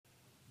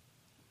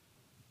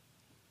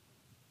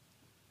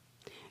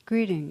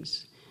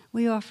Greetings.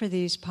 We offer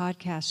these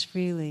podcasts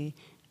freely,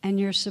 and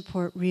your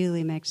support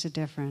really makes a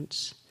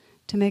difference.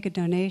 To make a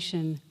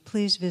donation,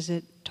 please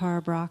visit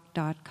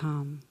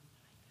tarabrock.com.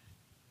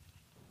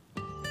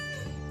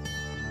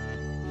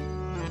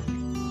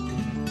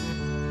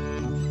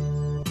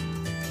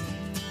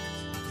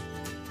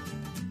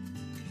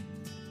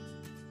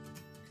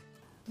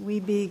 We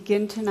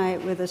begin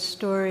tonight with a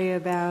story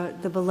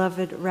about the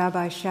beloved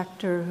Rabbi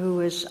Schechter, who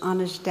was on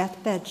his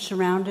deathbed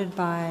surrounded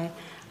by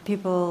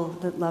people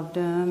that loved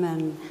him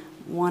and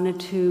wanted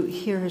to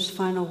hear his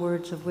final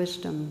words of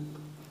wisdom.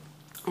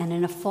 And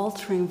in a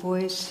faltering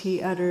voice,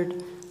 he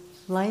uttered,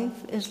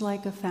 "Life is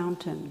like a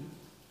fountain."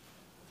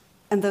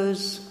 And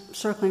those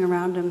circling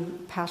around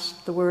him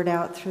passed the word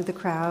out through the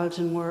crowds,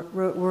 and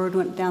word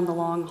went down the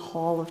long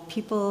hall of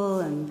people,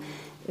 and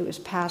it was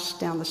passed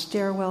down the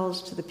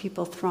stairwells to the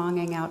people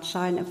thronging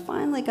outside, and it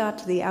finally got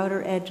to the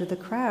outer edge of the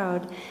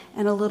crowd,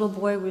 and a little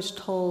boy was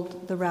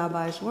told the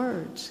rabbi's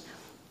words.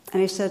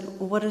 And he said,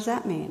 "Well, what does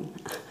that mean?"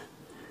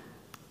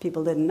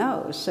 People didn't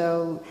know,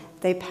 so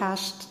they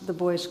passed the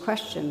boy's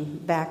question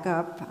back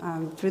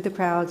up through the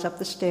crowds, up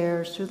the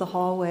stairs, through the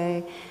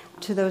hallway,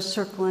 to those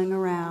circling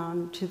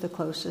around, to the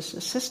closest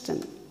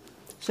assistant.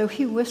 So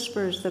he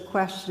whispers the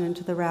question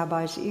into the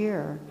rabbi's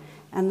ear,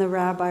 and the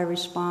rabbi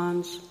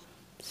responds,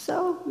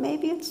 "So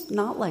maybe it's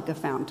not like a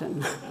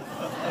fountain."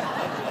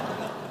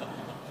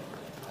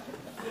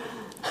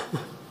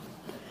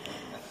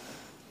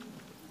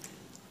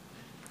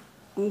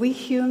 We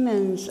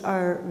humans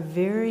are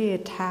very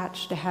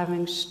attached to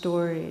having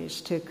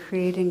stories, to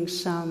creating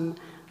some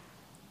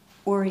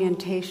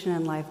orientation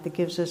in life that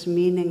gives us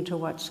meaning to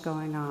what's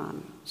going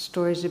on.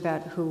 Stories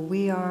about who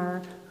we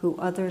are, who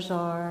others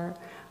are,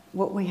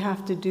 what we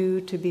have to do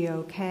to be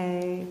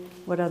okay,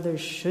 what others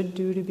should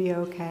do to be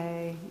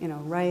okay,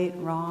 right,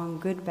 wrong,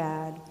 good,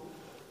 bad,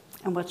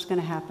 and what's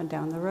going to happen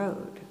down the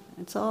road.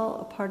 It's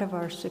all a part of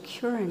our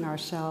securing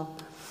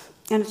ourselves.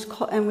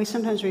 And we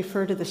sometimes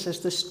refer to this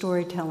as the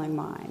storytelling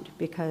mind,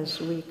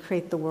 because we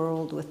create the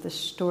world with the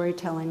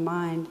storytelling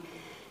mind,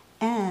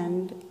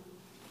 and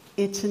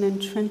it's an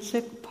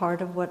intrinsic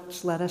part of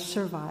what's let us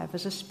survive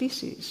as a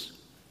species.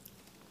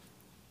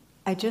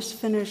 I just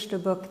finished a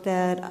book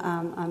that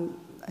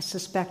I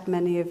suspect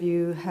many of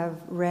you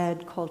have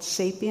read, called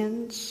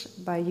Sapiens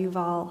by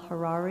Yuval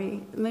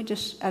Harari. Let me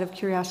just, out of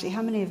curiosity,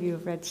 how many of you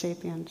have read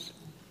Sapiens?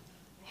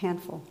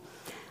 Handful.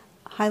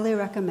 Highly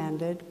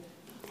recommended.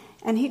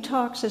 And he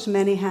talks, as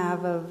many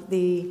have, of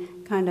the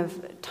kind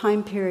of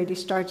time period. He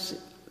starts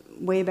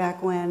way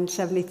back when,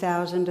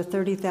 70,000 to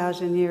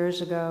 30,000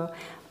 years ago,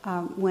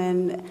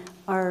 when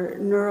our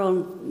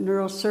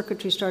neural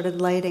circuitry started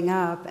lighting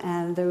up,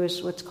 and there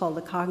was what's called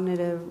the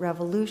cognitive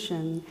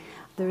revolution.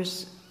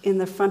 There's in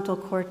the frontal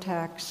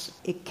cortex,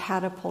 it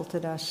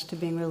catapulted us to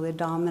being really a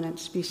dominant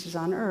species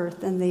on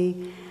Earth. And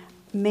the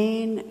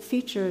main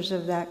features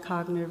of that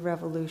cognitive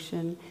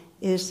revolution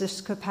is this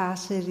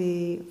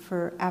capacity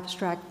for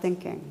abstract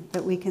thinking,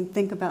 that we can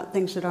think about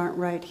things that aren't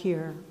right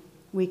here.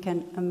 We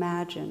can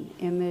imagine,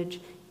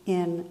 image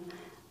in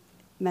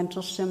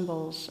mental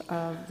symbols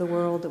of the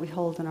world that we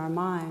hold in our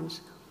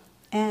minds.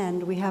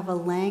 And we have a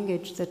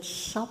language that's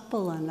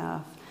supple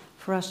enough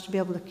for us to be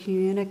able to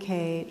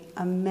communicate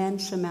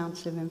immense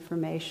amounts of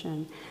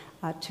information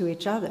to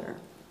each other.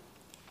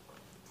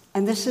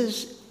 And this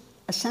is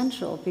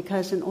essential,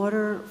 because in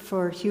order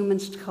for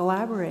humans to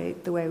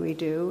collaborate the way we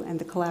do, and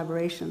the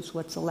collaboration's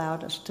what's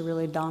allowed us to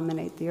really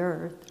dominate the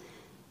earth,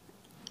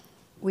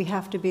 we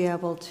have to be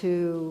able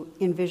to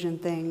envision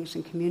things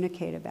and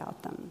communicate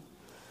about them.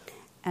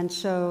 And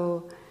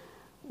so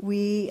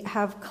we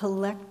have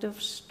collective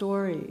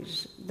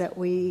stories that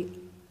we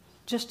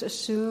just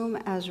assume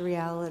as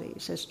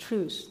realities, as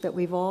truths that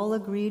we've all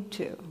agreed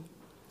to,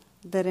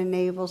 that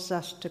enables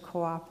us to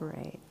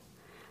cooperate.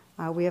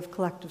 We have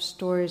collective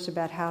stories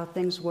about how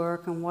things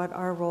work and what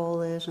our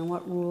role is and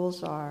what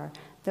rules are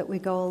that we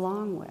go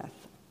along with.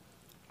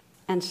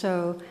 And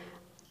so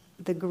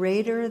the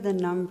greater the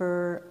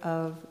number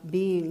of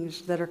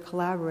beings that are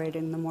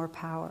collaborating, the more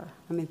power.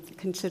 I mean,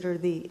 consider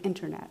the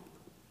internet.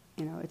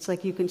 It's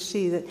like you can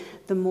see that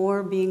the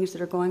more beings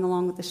that are going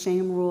along with the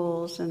same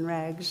rules and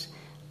regs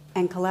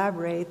and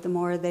collaborate, the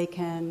more they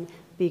can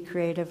be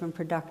creative and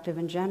productive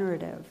and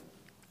generative.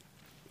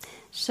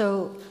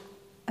 So,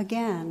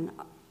 again,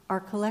 our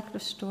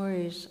collective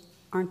stories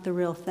aren't the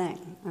real thing.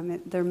 I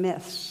mean, they're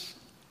myths.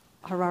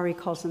 Harari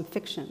calls them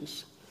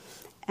fictions.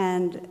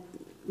 And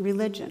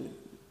religion,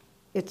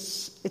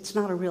 it's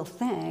not a real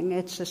thing.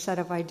 It's a set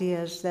of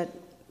ideas that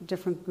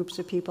different groups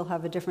of people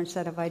have a different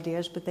set of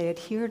ideas, but they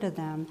adhere to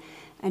them.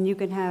 And you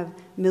can have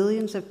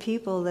millions of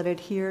people that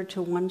adhere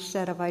to one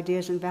set of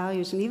ideas and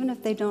values, and even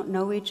if they don't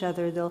know each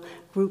other, they'll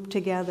group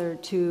together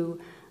to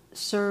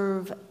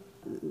serve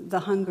the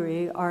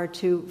hungry or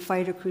to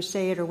fight a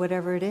crusade or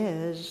whatever it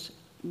is,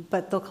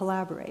 but they'll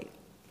collaborate,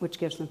 which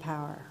gives them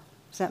power.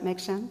 Does that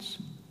make sense?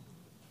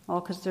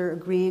 All because they're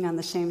agreeing on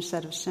the same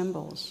set of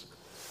symbols.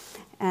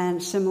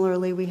 And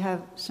similarly, we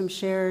have some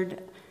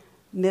shared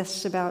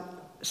myths about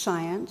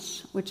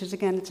science, which is,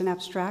 again, it's an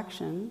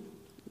abstraction,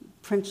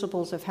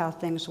 principles of how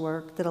things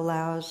work that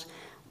allows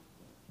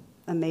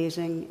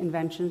amazing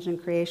inventions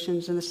and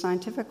creations in the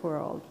scientific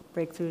world,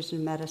 breakthroughs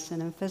in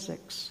medicine and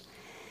physics.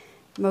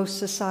 Most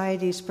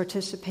societies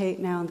participate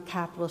now in the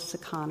capitalist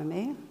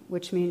economy,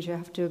 which means you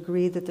have to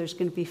agree that there's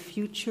going to be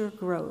future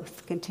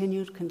growth,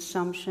 continued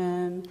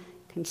consumption,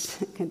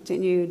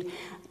 continued,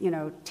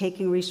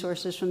 taking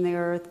resources from the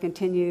earth,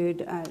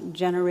 continued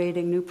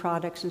generating new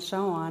products and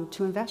so on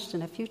to invest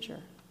in a future.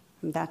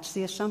 And that's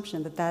the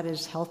assumption, that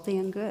is healthy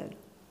and good.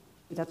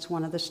 That's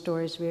one of the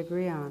stories we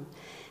agree on.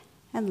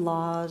 And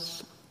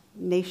laws,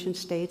 nation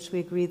states, we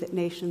agree that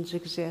nations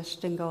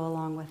exist and go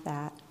along with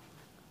that.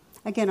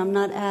 Again, I'm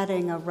not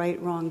adding a right,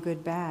 wrong,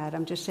 good, bad.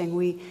 I'm just saying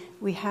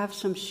we have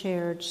some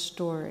shared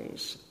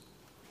stories.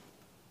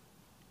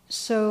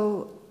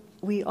 So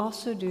we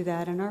also do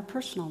that in our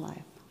personal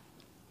life.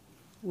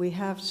 We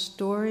have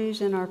stories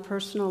in our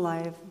personal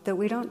life that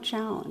we don't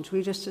challenge.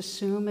 We just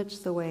assume it's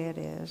the way it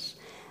is,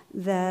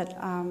 that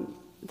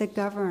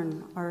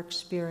govern our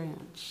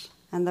experience.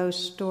 And those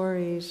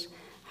stories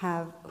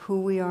have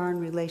who we are in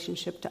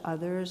relationship to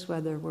others,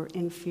 whether we're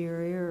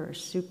inferior or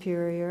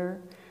superior,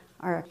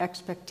 our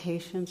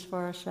expectations for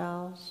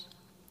ourselves,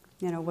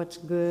 what's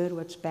good,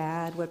 what's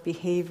bad, what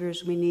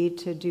behaviors we need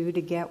to do to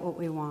get what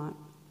we want.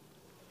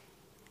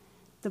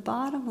 The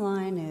bottom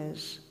line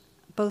is,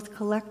 both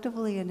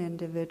collectively and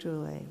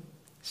individually,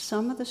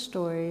 some of the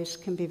stories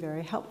can be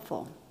very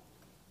helpful.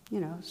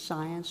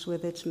 Science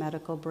with its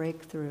medical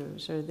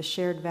breakthroughs, or the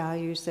shared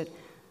values that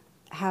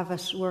have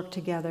us work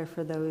together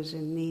for those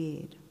in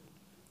need.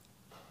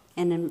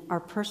 And in our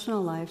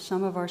personal life,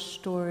 some of our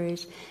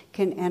stories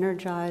can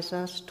energize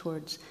us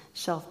towards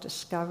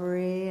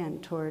self-discovery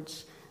and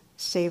towards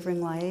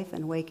savoring life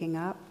and waking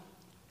up.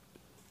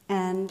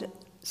 And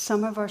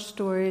some of our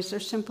stories are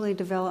simply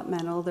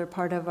developmental. They're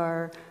part of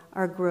our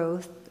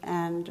growth,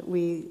 and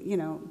we,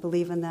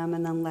 believe in them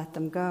and then let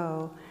them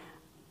go.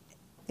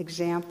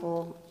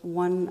 Example,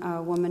 one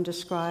woman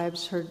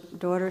describes her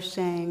daughter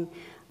saying,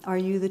 "Are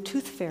you the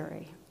tooth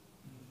fairy?"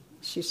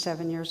 She's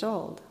 7 years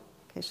old.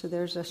 Okay, so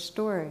there's a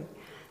story,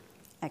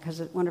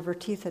 because one of her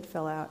teeth had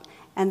fell out.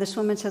 And this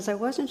woman says, "I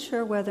wasn't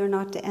sure whether or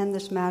not to end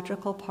this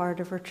magical part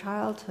of her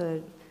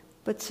childhood,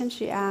 but since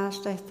she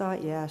asked, I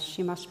thought, yes,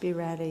 she must be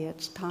ready,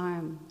 it's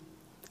time."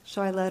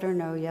 So I let her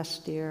know, "Yes,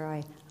 dear,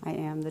 I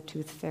am the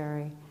tooth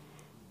fairy."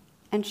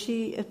 And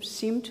she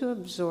seemed to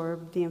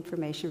absorb the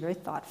information very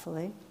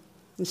thoughtfully.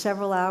 And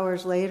several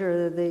hours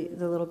later,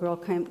 the little girl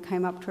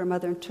came up to her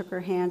mother and took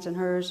her hands in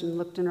hers and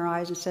looked in her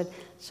eyes and said,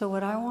 "So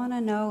what I want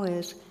to know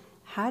is,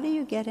 how do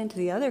you get into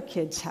the other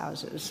kids'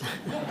 houses?"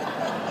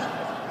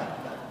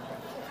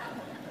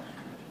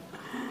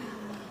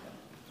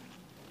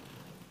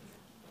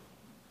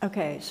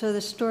 Okay, so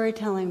the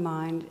storytelling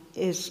mind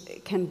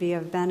can be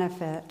of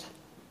benefit,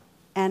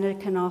 and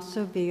it can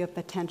also be a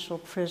potential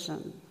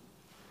prison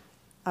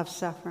of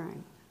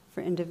suffering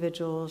for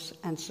individuals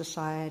and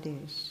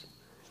societies.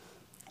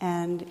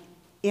 And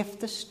if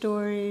the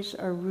stories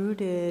are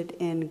rooted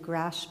in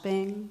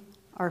grasping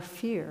or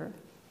fear,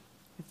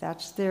 if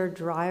that's their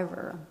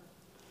driver,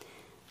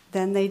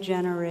 then they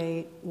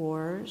generate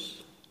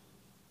wars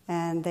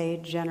and they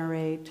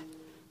generate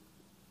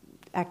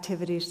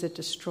activities that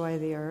destroy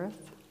the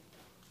earth,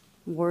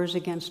 wars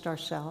against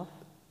ourselves.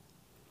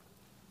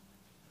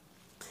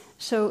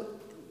 So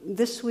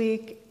this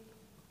week,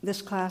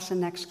 this class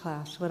and next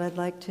class, what I'd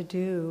like to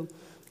do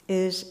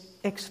is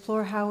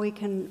explore how we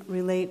can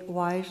relate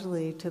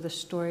wisely to the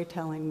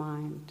storytelling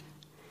mind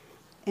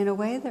in a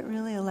way that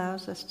really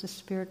allows us to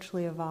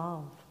spiritually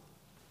evolve.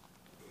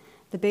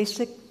 The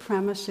basic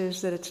premise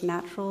is that it's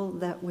natural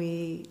that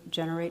we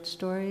generate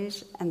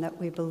stories and that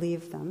we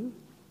believe them,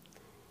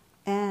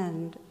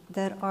 and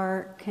that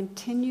our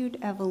continued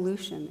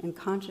evolution in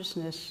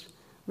consciousness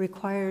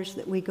requires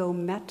that we go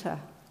meta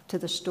to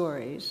the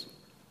stories.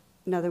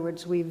 In other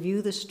words, we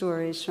view the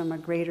stories from a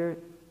greater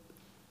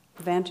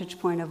vantage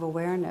point of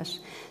awareness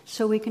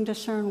so we can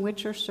discern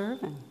which are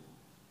serving.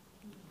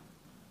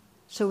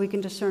 So we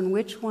can discern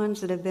which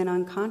ones that have been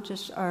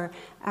unconscious are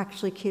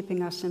actually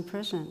keeping us in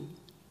prison.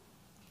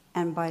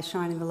 And by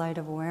shining the light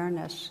of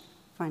awareness,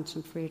 find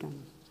some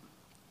freedom.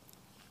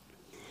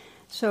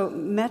 So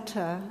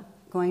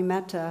going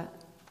meta,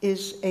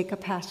 is a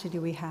capacity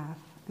we have.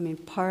 I mean,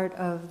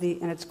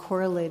 and it's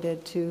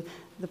correlated to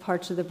the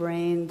parts of the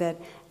brain that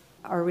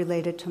are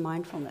related to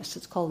mindfulness.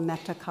 It's called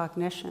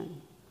metacognition.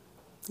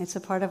 It's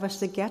a part of us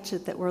that gets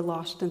it, that we're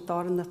lost in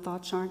thought and the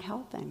thoughts aren't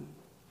helping.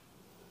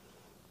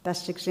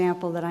 Best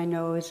example that I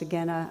know is,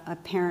 again, a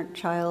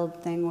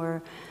parent-child thing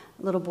where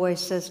a little boy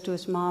says to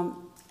his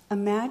mom,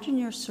 "Imagine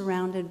you're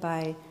surrounded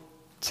by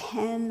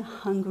 10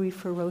 hungry,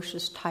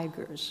 ferocious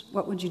tigers.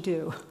 What would you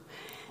do?"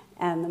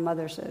 And the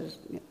mother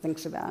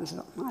thinks about it and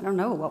says, "I don't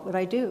know, what would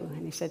I do?"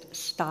 And he said,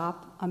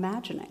 "Stop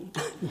imagining."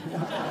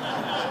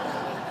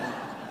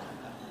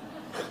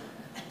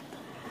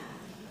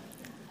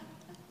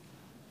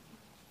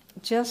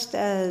 Just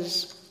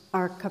as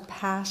our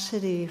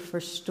capacity for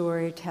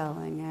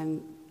storytelling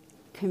and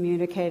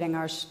communicating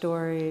our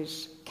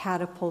stories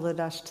catapulted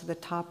us to the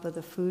top of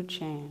the food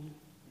chain,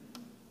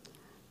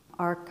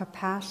 our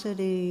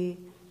capacity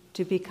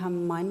to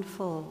become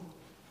mindful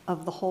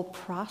of the whole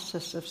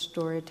process of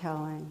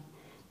storytelling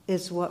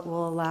is what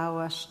will allow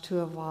us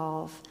to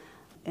evolve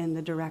in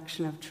the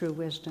direction of true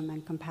wisdom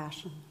and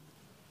compassion.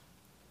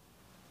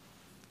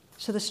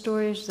 So the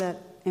stories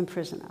that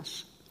imprison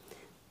us,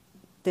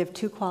 they have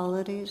two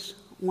qualities.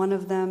 One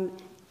of them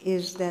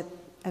is that,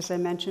 as I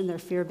mentioned, they're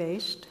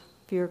fear-based,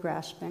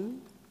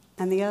 fear-grasping,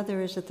 and the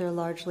other is that they're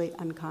largely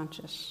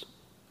unconscious.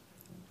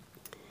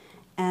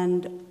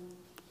 And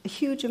a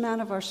huge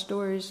amount of our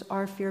stories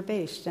are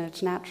fear-based, and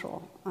it's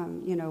natural.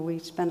 We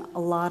spend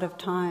a lot of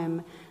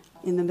time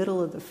in the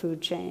middle of the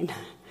food chain.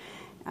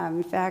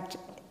 In fact,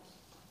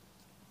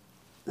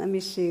 let me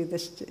see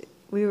this.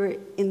 We were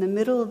in the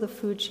middle of the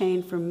food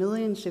chain for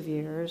millions of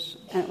years,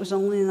 and it was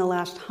only in the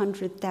last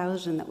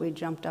 100,000 that we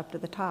jumped up to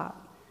the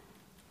top.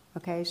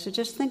 Okay, so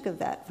just think of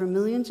that. For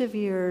millions of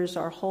years,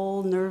 our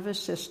whole nervous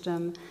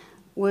system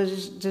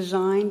was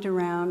designed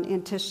around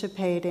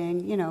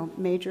anticipating,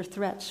 major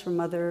threats from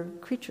other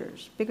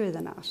creatures bigger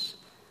than us.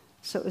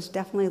 So it was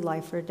definitely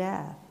life or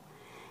death.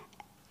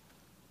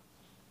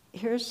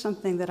 Here's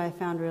something that I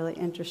found really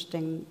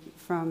interesting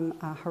from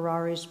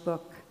Harari's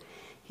book.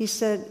 He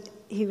said,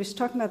 he was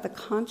talking about the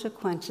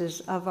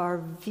consequences of our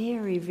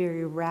very,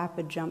 very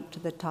rapid jump to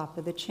the top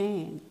of the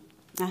chain.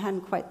 I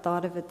hadn't quite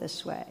thought of it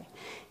this way.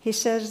 He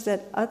says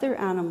that other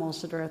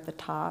animals that are at the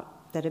top,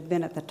 that have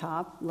been at the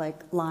top, like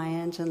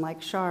lions and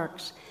like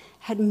sharks,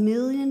 had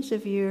millions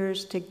of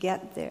years to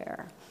get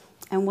there.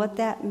 And what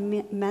that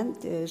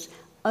meant is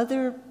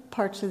other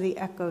parts of the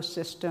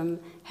ecosystem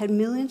had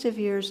millions of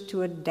years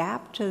to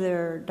adapt to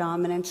their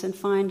dominance and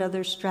find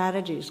other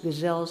strategies.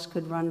 Gazelles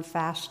could run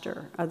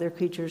faster. Other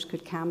creatures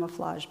could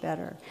camouflage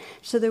better.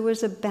 So there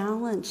was a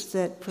balance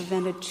that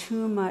prevented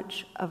too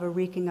much of a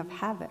wreaking of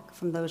havoc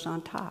from those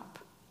on top.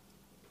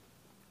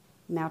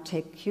 Now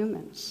take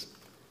humans.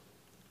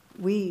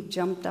 We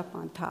jumped up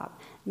on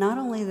top. Not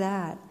only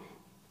that,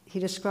 he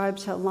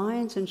describes how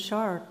lions and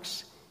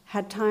sharks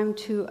had time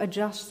to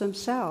adjust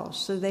themselves.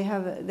 So they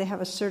have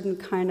a certain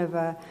kind of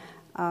a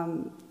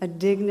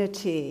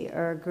dignity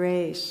or a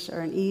grace or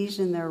an ease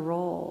in their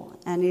role.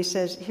 And he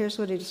says, here's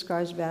what he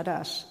describes about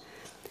us.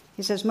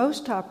 He says,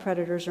 most top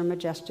predators are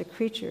majestic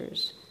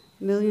creatures.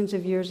 Millions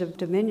of years of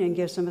dominion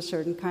gives them a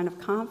certain kind of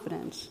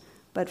confidence.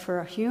 But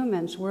for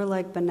humans, we're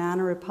like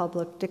banana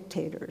republic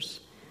dictators.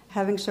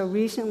 Having so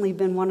recently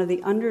been one of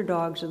the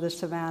underdogs of the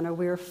savannah,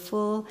 we are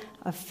full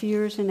of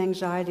fears and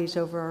anxieties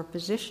over our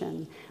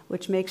position,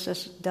 which makes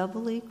us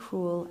doubly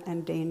cruel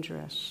and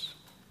dangerous.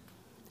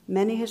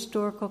 Many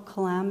historical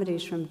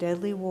calamities, from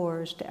deadly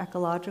wars to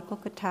ecological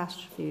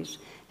catastrophes,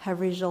 have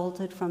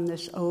resulted from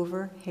this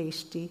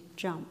over-hasty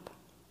jump.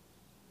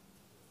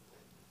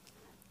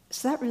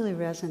 So that really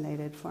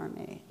resonated for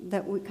me,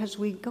 because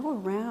we go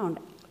around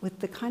with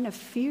the kind of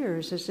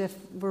fears as if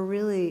we're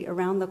really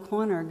around the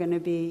corner going to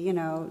be,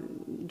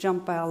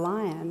 jumped by a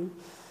lion.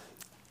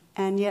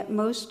 And yet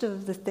most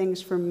of the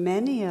things for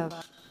many of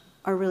us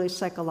are really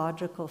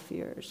psychological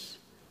fears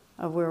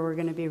of where we're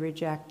going to be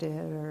rejected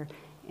or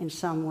in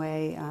some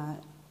way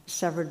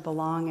severed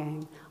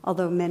belonging,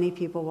 although many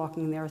people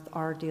walking the earth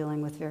are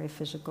dealing with very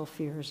physical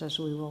fears, as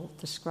we will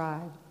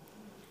describe.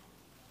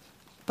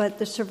 But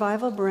the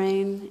survival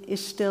brain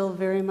is still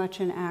very much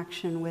in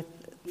action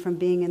from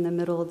being in the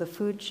middle of the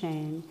food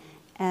chain.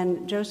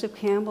 And Joseph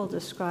Campbell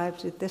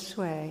describes it this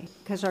way,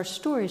 because our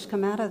stories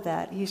come out of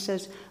that. He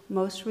says,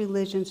 most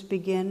religions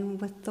begin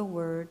with the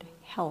word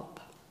help.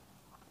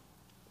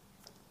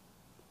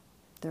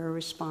 They're a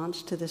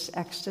response to this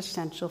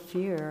existential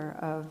fear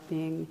of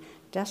being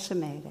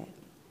decimated.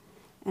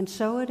 And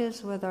so it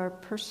is with our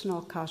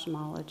personal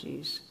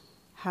cosmologies,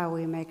 how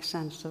we make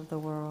sense of the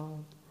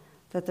world,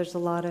 that there's a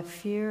lot of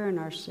fear in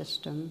our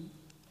system.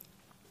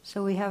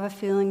 So we have a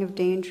feeling of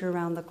danger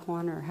around the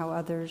corner, how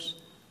others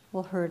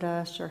will hurt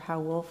us or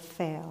how we'll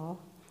fail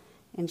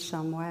in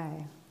some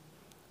way.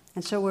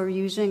 And so we're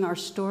using our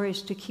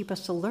stories to keep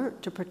us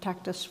alert, to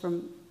protect us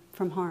from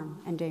harm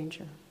and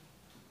danger.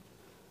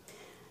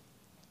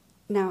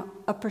 Now,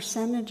 a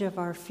percentage of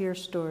our fear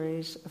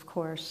stories, of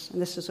course,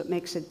 and this is what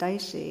makes it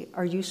dicey,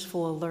 are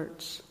useful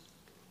alerts.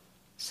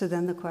 So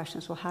then the question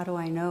is, well, how do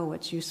I know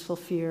what's useful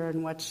fear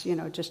and what's,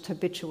 just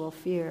habitual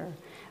fear?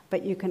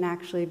 But you can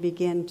actually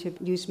begin to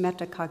use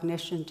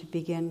metacognition to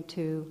begin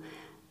to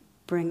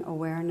bring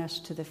awareness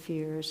to the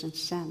fears and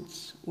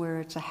sense, where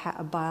it's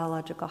a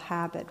biological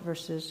habit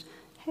versus,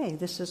 hey,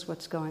 this is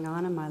what's going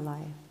on in my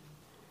life.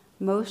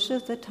 Most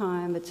of the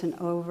time, it's an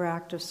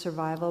overactive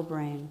survival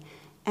brain,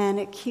 and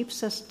it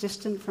keeps us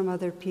distant from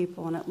other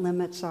people, and it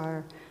limits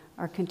our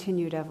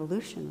continued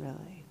evolution,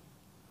 really.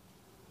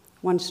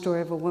 One story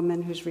of a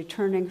woman who's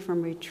returning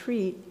from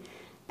retreat,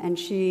 and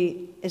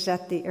she is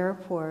at the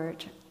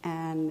airport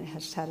and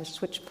has had to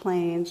switch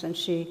planes, and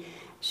she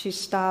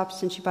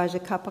stops and she buys a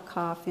cup of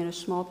coffee and a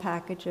small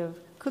package of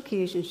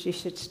cookies, and she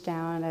sits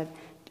down at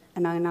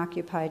an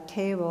unoccupied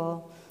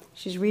table.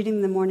 She's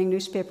reading the morning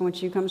newspaper when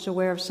she becomes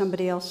aware of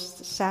somebody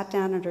else sat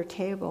down at her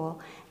table,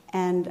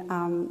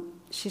 and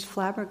she's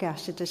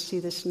flabbergasted to see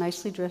this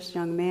nicely dressed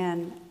young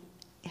man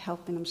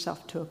helping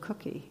himself to a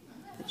cookie.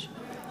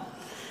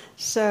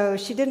 So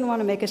she didn't want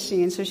to make a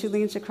scene, so she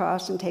leans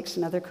across and takes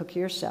another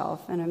cookie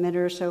herself, and a minute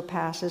or so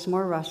passes,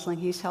 more rustling,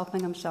 he's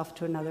helping himself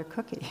to another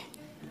cookie.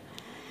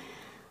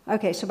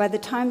 Okay, so by the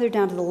time they're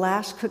down to the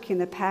last cookie in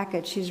the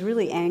packet, she's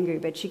really angry,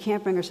 but she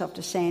can't bring herself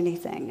to say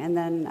anything. And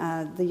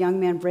then the young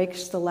man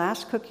breaks the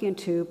last cookie in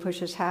two,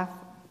 pushes half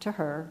to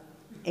her,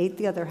 ate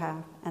the other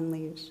half, and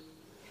leaves.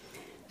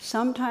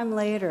 Sometime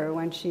later,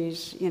 when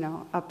she's,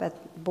 up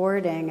at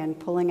boarding and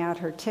pulling out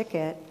her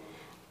ticket,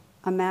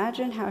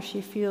 imagine how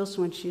she feels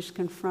when she's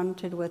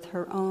confronted with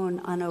her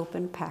own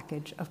unopened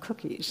package of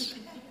cookies,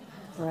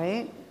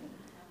 right?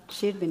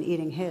 She had been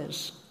eating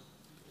his.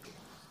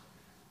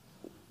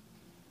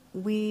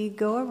 We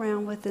go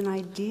around with an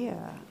idea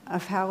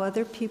of how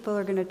other people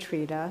are going to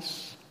treat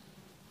us,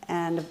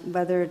 and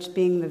whether it's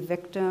being the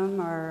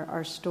victim or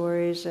our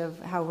stories of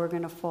how we're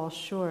going to fall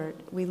short,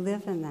 we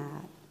live in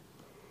that.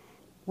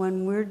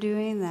 When we're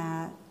doing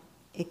that,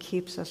 it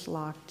keeps us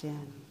locked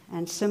in.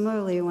 And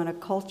similarly, when a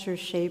culture is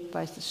shaped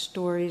by the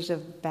stories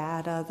of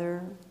bad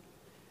other,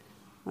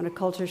 when a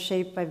culture is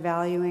shaped by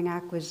valuing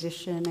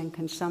acquisition and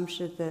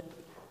consumption that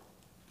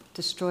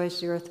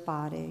destroys the earth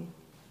body,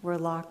 we're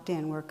locked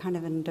in. We're kind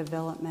of in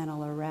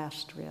developmental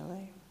arrest,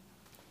 really.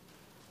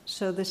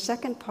 So the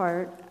second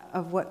part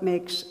of what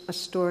makes a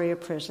story a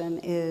prison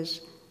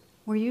is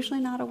we're usually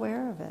not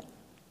aware of it.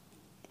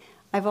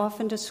 I've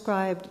often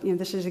described,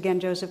 this is again,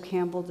 Joseph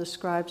Campbell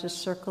describes a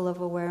circle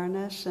of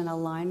awareness and a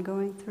line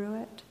going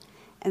through it,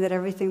 and that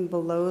everything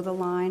below the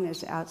line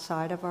is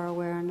outside of our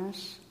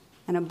awareness,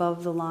 and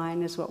above the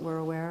line is what we're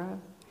aware of.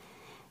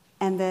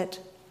 And that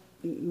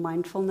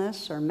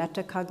mindfulness or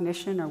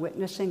metacognition or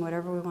witnessing,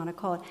 whatever we want to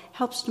call it,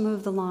 helps to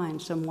move the line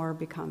so more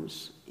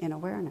becomes in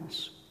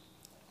awareness.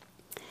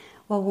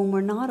 Well, when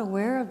we're not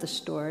aware of the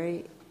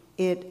story,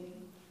 it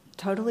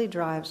totally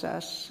drives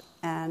us,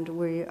 and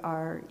we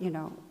are,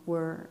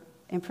 we're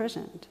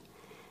imprisoned.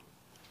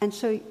 And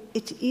so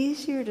it's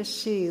easier to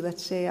see,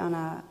 let's say on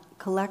a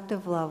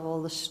collective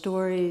level, the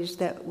stories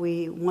that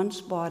we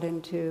once bought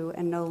into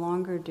and no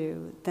longer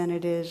do than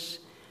it is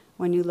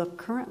when you look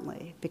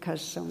currently,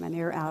 because so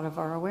many are out of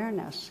our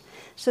awareness.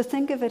 So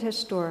think of it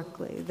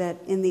historically, that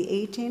in the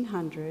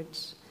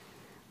 1800s,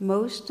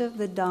 most of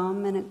the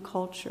dominant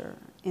culture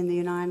in the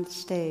United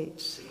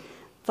States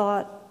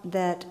thought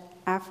that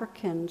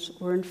Africans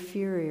were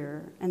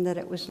inferior and that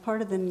it was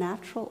part of the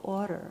natural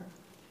order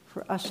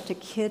for us to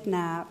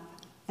kidnap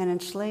and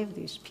enslave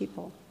these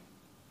people,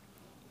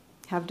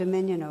 have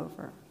dominion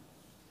over.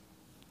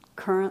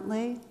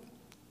 Currently,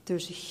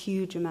 there's a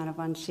huge amount of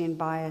unseen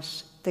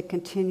bias that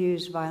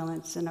continues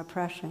violence and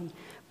oppression.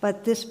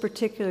 But this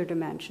particular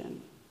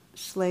dimension,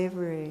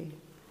 slavery,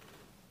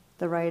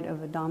 the right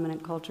of a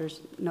dominant culture,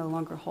 no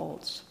longer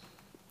holds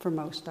for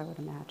most, I would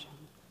imagine.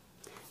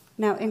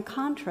 Now, in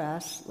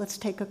contrast, let's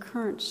take a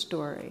current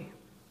story.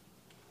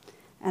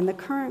 And the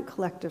current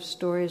collective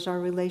story is our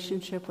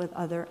relationship with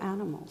other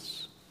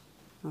animals.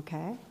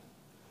 Okay?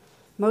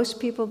 Most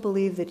people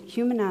believe that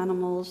human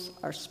animals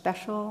are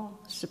special,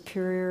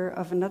 superior,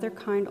 of another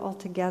kind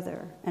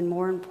altogether, and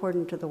more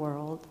important to the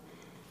world,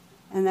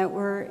 and that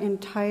we're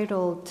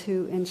entitled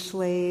to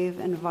enslave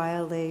and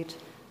violate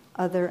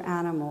other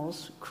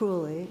animals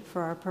cruelly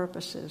for our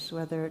purposes,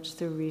 whether it's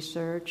through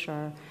research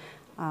or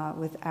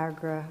with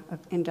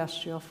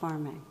agro-industrial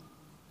farming.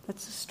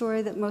 That's a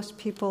story that most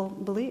people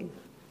believe.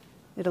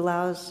 It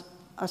allows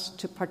us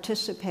to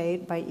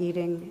participate by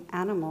eating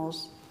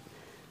animals,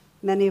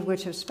 many of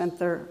which have spent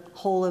their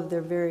whole of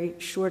their very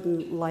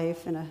shortened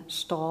life in a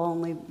stall,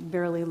 only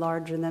barely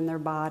larger than their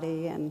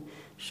body, and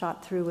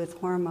shot through with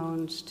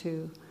hormones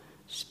to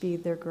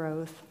speed their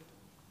growth.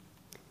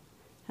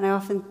 And I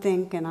often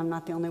think, and I'm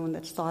not the only one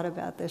that's thought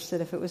about this,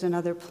 that if it was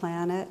another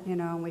planet,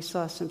 and we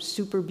saw some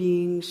super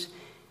beings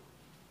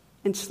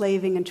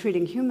enslaving and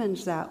treating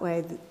humans that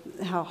way,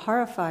 how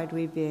horrified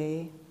we'd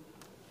be.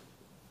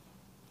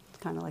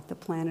 It's kind of like the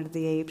Planet of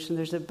the Apes, and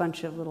there's a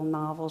bunch of little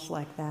novels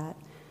like that.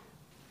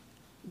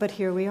 But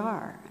here we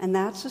are, and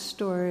that's a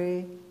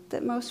story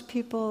that most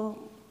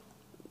people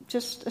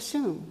just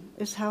assume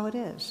is how it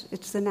is.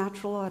 It's the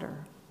natural order.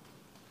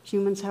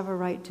 Humans have a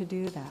right to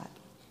do that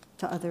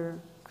to other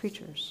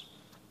creatures.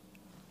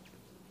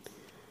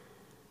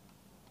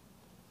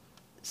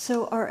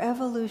 So our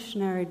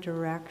evolutionary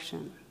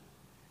direction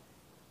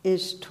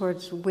is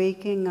towards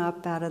waking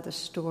up out of the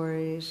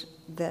stories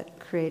that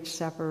create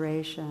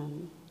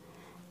separation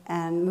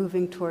and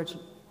moving towards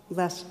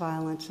less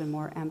violence and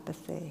more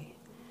empathy.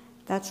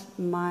 That's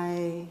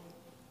my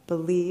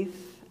belief.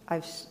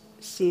 I've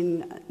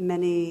seen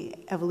many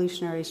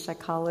evolutionary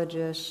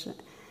psychologists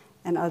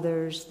and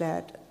others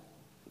that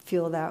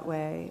feel that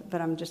way,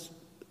 but I'm just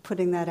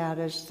putting that out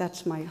as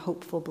that's my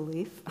hopeful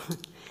belief.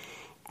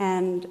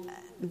 And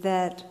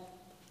that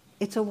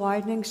it's a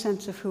widening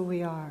sense of who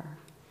we are.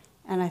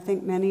 And I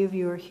think many of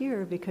you are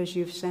here because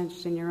you've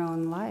sensed in your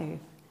own life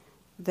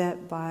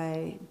that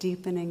by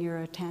deepening your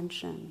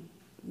attention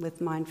with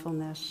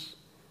mindfulness,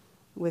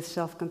 with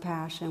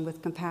self-compassion,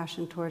 with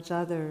compassion towards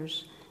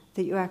others,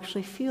 that you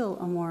actually feel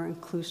a more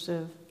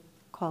inclusive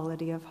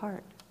quality of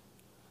heart.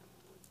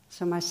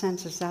 So my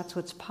sense is that's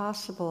what's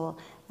possible,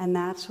 and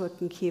that's what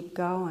can keep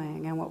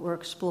going. And what we're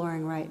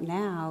exploring right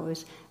now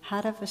is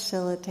how to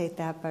facilitate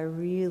that by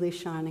really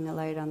shining a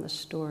light on the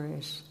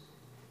stories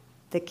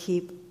that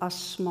keep us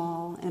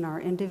small in our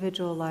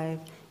individual life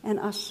and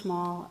us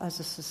small as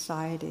a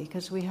society,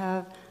 because we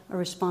have a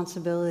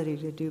responsibility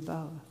to do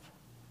both.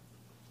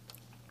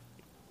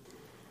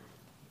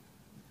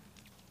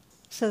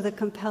 So the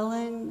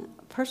compelling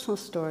personal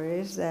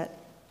stories that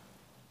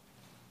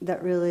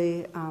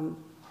really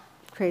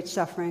create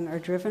suffering are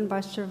driven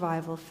by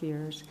survival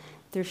fears.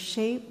 They're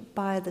shaped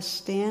by the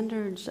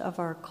standards of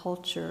our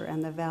culture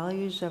and the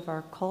values of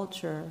our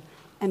culture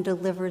and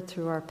delivered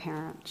through our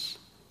parents.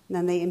 And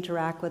then they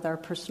interact with our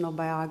personal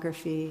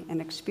biography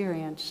and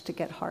experience to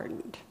get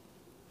hardened.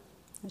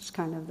 That's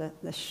kind of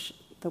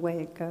the way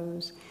it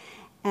goes.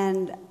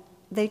 And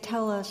they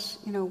tell us,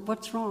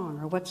 what's wrong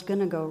or what's going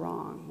to go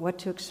wrong, what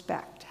to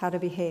expect, how to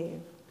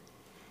behave,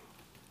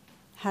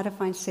 how to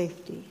find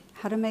safety,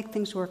 how to make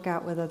things work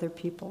out with other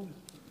people.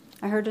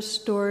 I heard a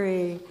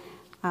story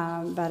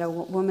about a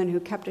woman who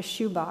kept a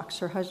shoebox.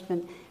 Her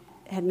husband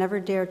had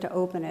never dared to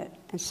open it.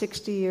 And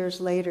 60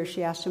 years later,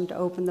 she asked him to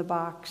open the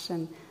box,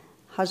 and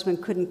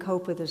husband couldn't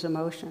cope with his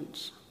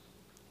emotions.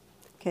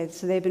 Okay,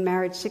 so they've been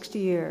married 60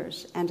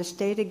 years, and to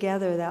stay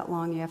together that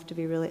long, you have to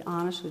be really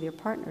honest with your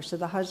partner. So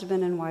the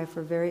husband and wife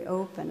were very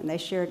open, and they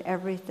shared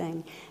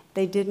everything.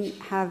 They didn't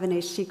have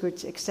any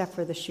secrets except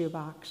for the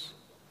shoebox.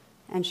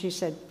 And she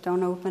said,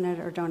 don't open it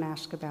or don't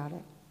ask about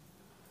it.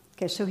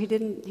 Okay, so he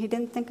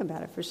didn't think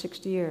about it for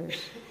 60 years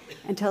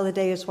until the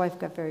day his wife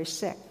got very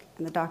sick,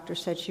 and the doctor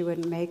said she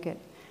wouldn't make it.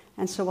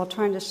 And so while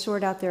trying to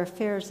sort out their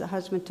affairs, the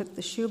husband took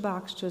the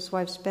shoebox to his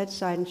wife's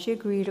bedside, and she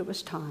agreed it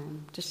was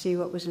time to see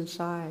what was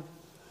inside.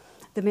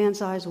 The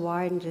man's eyes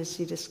widened as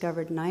he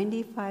discovered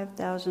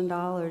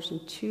 $95,000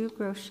 in 2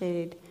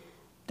 crocheted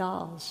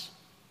dolls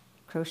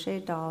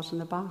in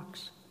the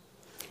box.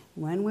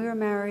 When we were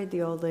married,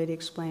 the old lady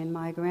explained,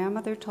 my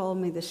grandmother told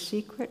me the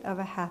secret of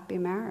a happy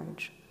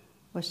marriage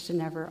was to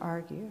never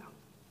argue.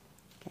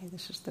 Okay,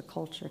 this is the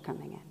culture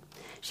coming in.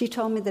 She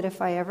told me that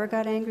if I ever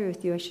got angry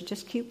with you, I should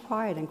just keep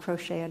quiet and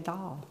crochet a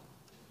doll.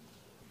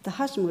 The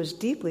husband was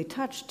deeply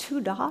touched.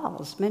 2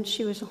 dolls meant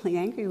she was only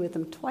angry with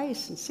him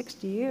twice in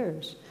 60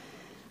 years.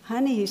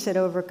 Honey, he said,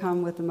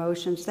 overcome with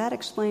emotions, that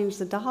explains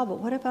the doll, but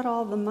what about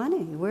all the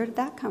money? Where did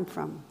that come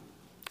from?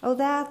 Oh,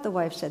 that, the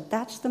wife said,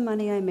 that's the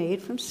money I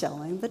made from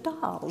selling the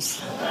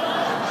dolls.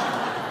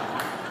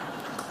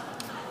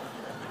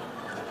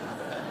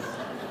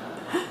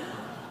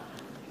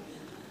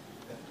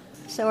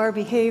 So our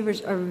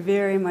behaviors are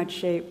very much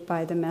shaped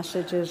by the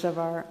messages of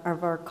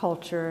our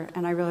culture,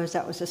 and I realized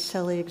that was a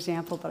silly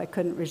example, but I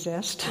couldn't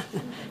resist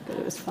because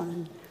it was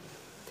fun.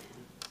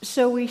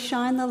 So we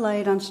shine the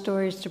light on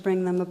stories to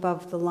bring them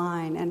above the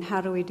line, and how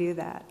do we do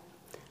that?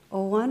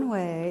 Well, one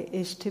way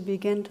is to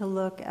begin to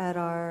look at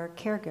our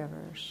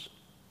caregivers.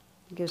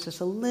 It gives us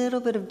a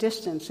little bit of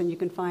distance, and you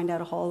can find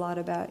out a whole lot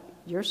about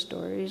your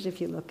stories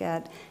if you look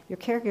at your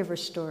caregiver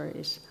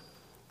stories.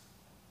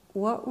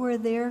 What were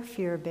their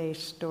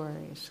fear-based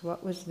stories?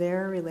 What was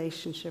their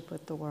relationship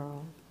with the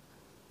world?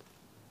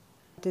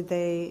 Did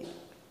they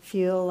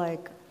feel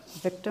like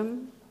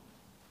victim?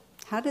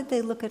 How did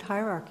they look at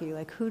hierarchy?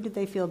 Like, who did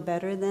they feel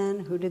better than?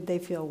 Who did they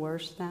feel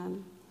worse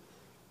than?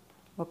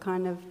 What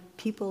kind of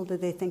people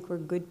did they think were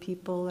good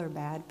people or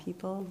bad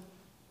people?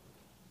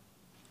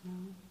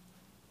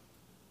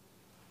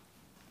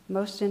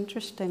 Most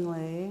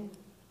interestingly,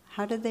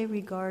 how did they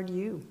regard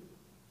you?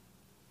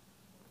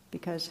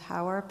 Because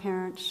how our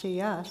parents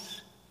see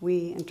us,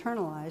 we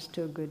internalize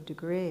to a good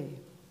degree.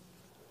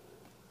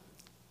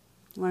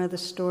 One of the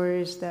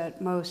stories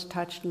that most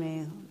touched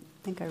me,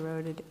 I think I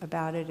wrote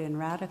about it in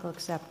Radical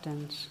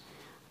Acceptance.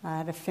 I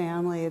had a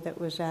family that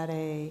was at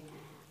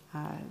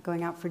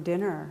going out for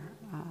dinner,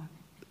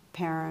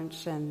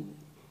 parents and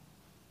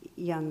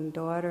young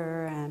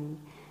daughter, and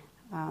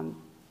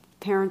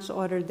parents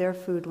ordered their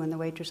food when the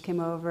waitress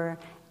came over,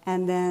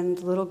 and then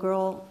the little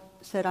girl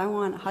said, I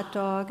want a hot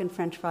dog and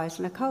French fries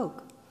and a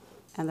Coke.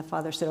 And the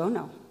father said, oh,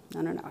 no.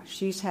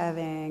 She's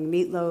having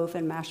meatloaf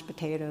and mashed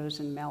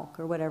potatoes and milk,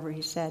 or whatever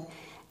he said.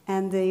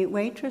 And the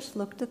waitress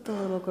looked at the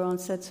little girl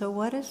and said, so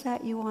what is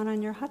that you want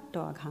on your hot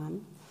dog,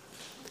 hon?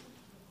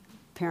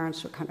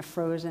 Parents were kind of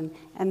frozen,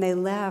 and they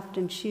left,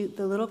 and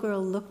the little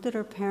girl looked at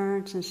her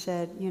parents and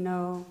said,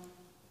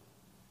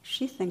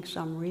 she thinks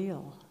I'm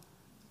real.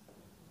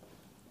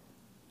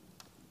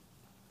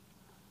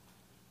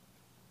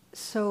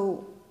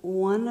 So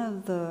one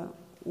of the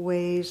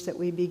ways that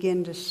we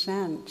begin to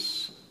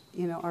sense,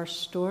 our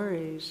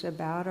stories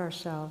about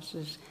ourselves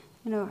is,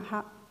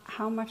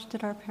 how much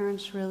did our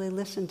parents really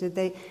listen? Did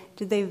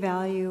they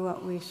value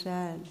what we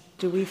said?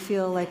 Do we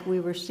feel like we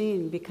were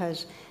seen?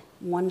 Because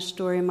one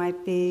story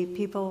might be,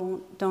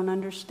 people don't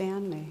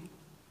understand me.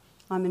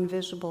 I'm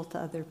invisible to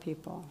other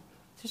people.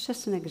 It's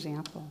just an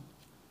example.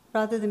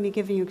 Rather than me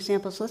giving you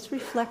examples, let's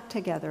reflect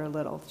together a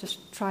little.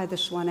 Just try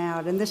this one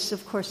out. And this,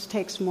 of course,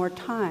 takes more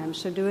time,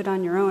 so do it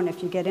on your own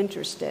if you get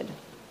interested.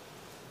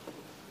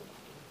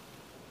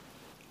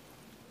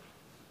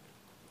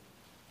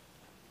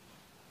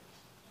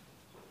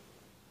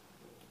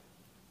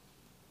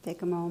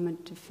 take a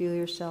moment to feel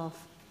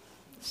yourself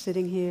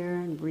sitting here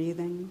and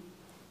breathing.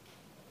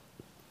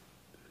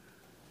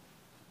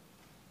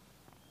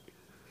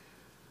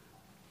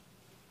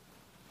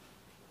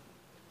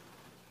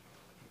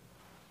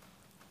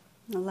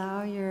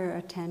 Allow your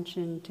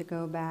attention to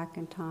go back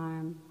in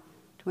time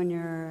to when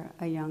you're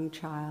a young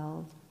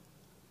child,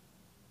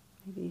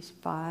 maybe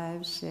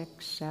 5,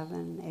 6,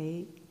 7,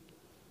 8.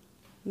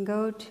 And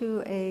go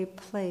to a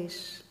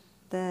place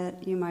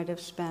that you might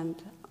have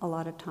spent a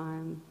lot of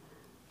time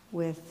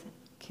with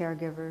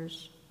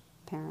caregivers,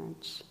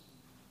 parents,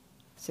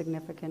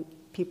 significant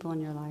people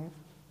in your life.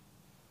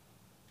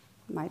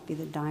 It might be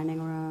the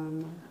dining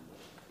room,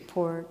 or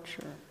porch,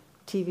 or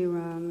TV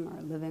room,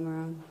 or living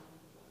room.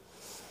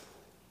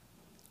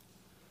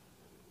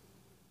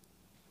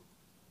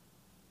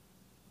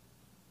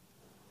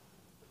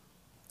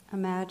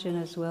 Imagine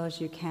as well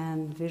as you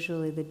can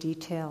visually the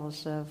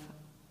details of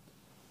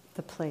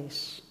the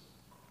place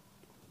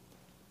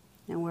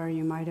and where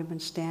you might have been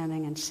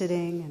standing and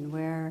sitting, and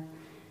where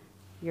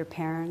your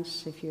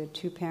parents, if you had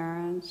 2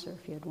 parents, or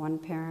if you had 1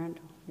 parent,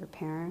 your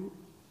parent,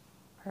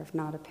 or if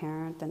not a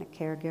parent, then a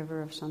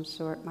caregiver of some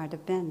sort might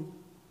have been.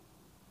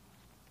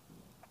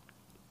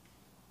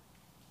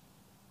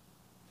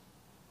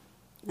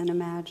 And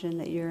imagine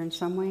that you're in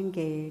some way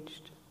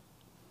engaged.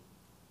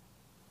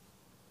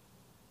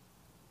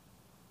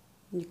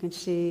 You can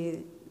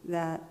see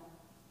that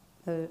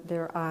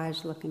there are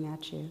eyes looking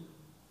at you.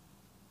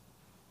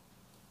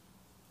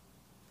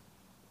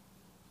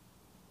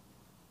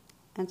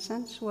 And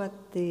sense what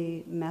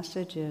the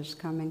message is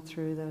coming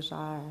through those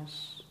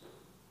eyes.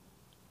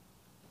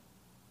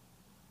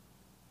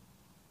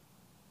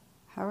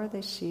 How are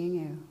they seeing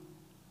you?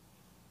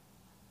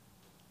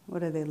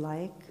 What are they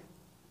like?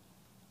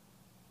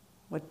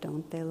 What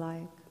don't they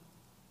like?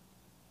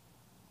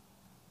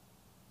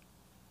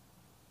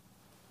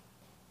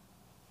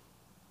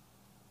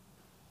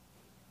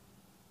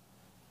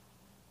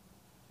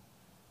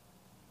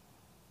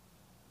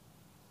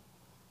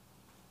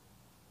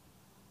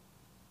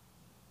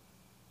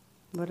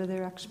 What are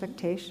their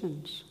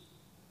expectations?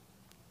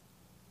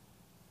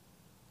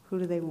 Who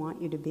do they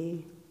want you to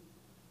be?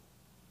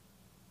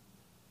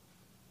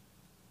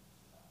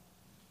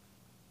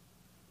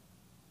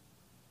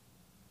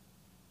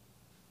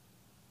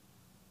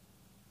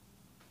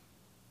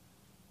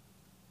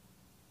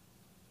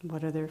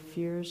 What are their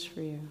fears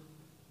for you?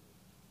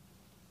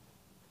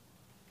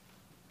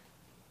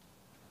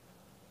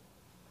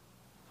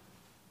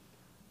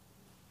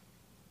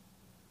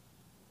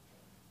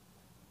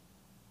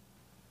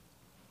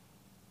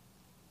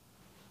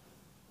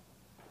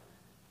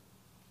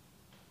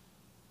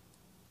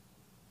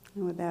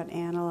 And without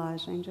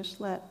analyzing,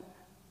 just let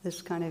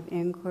this kind of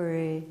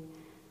inquiry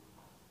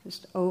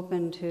just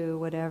open to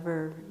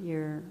whatever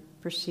you're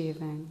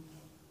perceiving.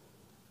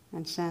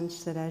 And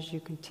sense that as you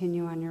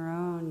continue on your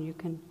own, you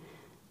can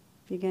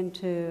begin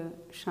to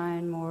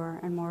shine more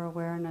and more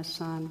awareness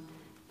on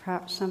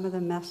perhaps some of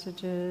the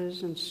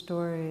messages and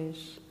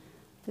stories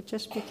that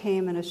just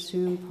became an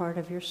assumed part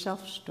of your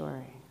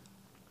self-story.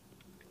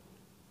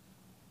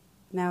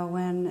 Now,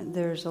 when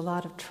there's a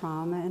lot of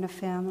trauma in a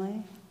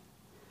family,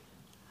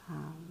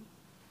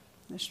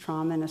 there's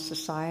trauma in a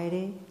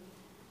society,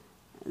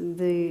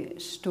 the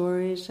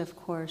stories, of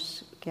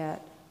course,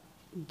 get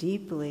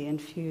deeply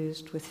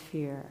infused with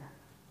fear.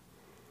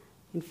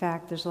 In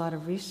fact, there's a lot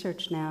of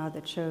research now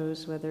that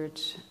shows whether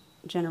it's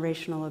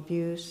generational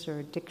abuse or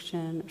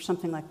addiction or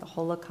something like the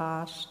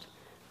Holocaust,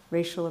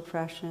 racial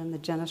oppression, the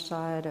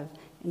genocide of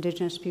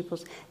indigenous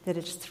peoples, that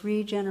it's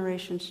 3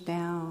 generations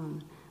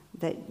down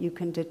that you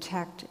can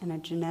detect in a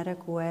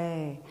genetic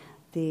way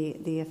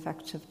the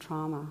effects of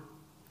trauma.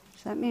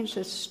 So that means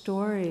that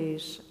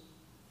stories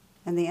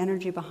and the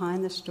energy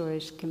behind the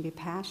stories can be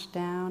passed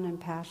down and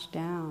passed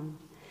down.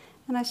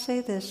 And I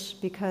say this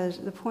because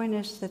the point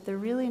is that they're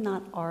really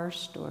not our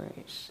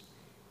stories.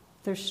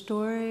 They're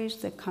stories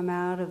that come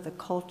out of the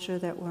culture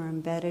that we're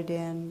embedded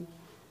in,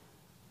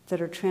 that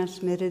are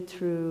transmitted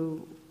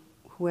through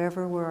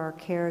whoever were our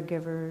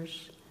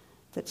caregivers,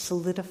 that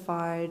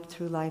solidified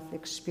through life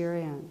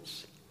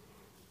experience.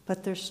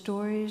 But they're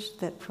stories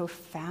that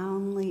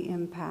profoundly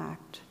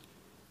impact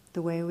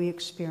the way we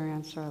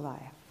experience our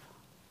life.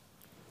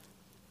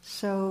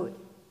 So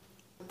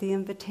the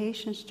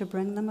invitation is to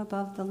bring them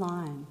above the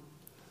line.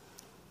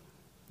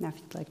 Now, if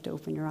you'd like to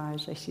open your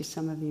eyes, I see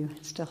some of you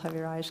still have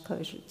your eyes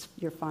closed.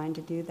 You're fine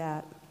to do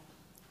that.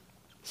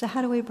 So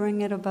how do we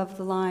bring it above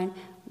the line?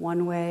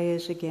 One way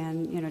is,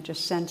 again,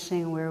 just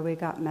sensing where we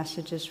got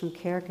messages from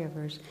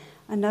caregivers.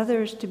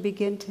 Another is to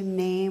begin to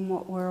name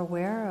what we're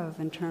aware of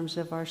in terms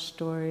of our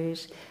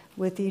stories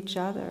with each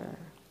other.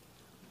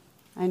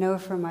 I know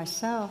for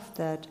myself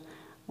that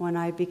when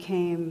I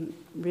became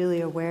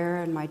really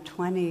aware in my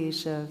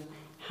 20s of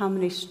how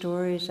many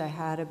stories I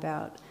had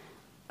about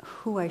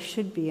who I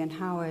should be and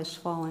how I was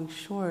falling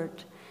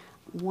short,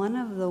 one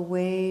of the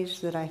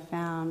ways that I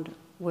found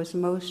was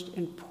most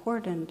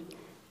important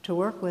to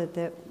work with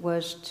it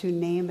was to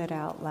name it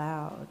out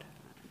loud,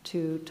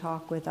 to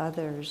talk with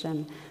others.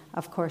 And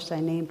of course, I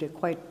named it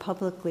quite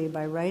publicly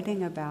by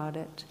writing about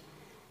it.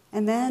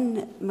 And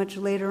then, much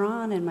later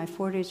on, in my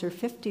 40s or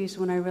 50s,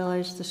 when I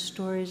realized the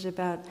stories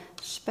about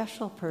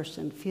special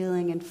person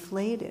feeling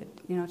inflated.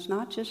 It's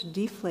not just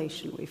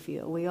deflation we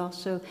feel. We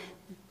also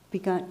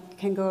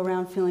can go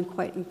around feeling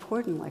quite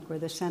important, like we're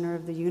the center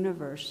of the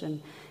universe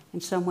and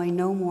in some way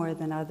no more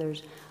than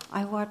others.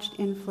 I watched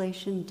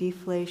inflation,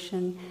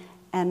 deflation,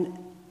 and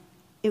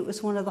it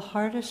was one of the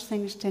hardest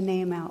things to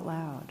name out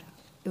loud.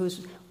 It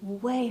was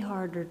way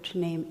harder to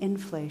name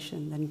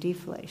inflation than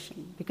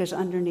deflation, because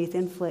underneath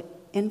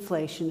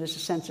inflation is a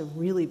sense of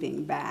really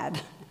being bad.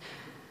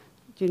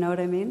 Do you know what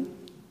I mean?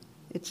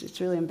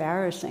 It's really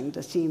embarrassing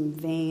to seem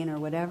vain or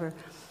whatever.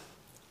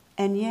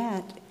 And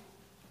yet,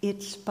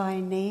 it's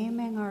by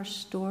naming our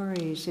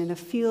stories in a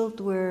field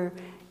where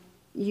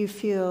you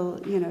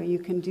feel, you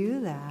can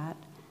do that,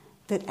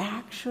 that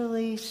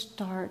actually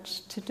starts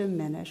to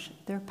diminish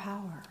their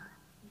power.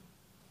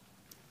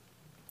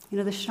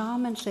 The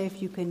shamans say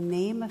if you can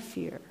name a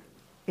fear,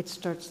 it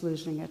starts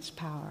losing its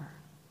power.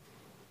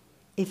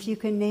 If you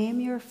can name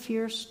your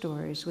fear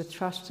stories with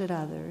trusted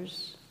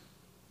others,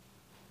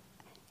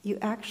 you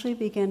actually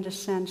begin to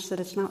sense that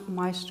it's not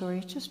my story,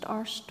 it's just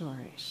our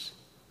stories.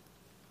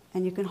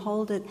 And you can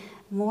hold it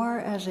more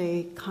as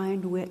a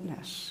kind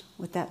witness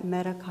with that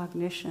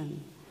metacognition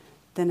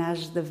than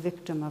as the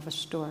victim of a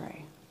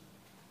story.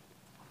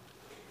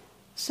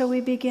 So we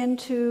begin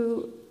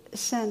to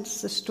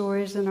sense the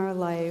stories in our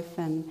life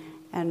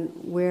and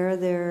where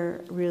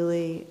they're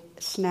really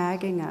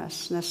snagging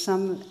us. Now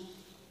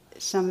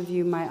some of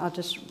you might, I'll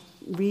just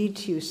read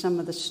to you some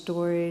of the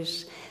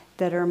stories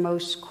that are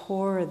most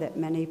core that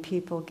many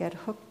people get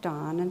hooked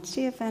on, and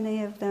see if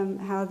any of them,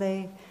 how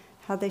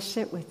they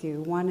sit with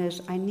you. One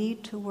is, I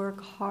need to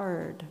work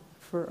hard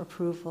for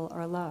approval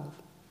or love.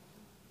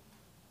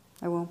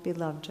 I won't be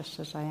loved just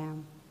as I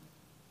am.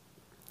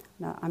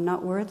 No, I'm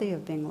not worthy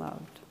of being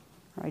loved,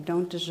 or I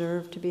don't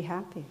deserve to be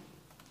happy.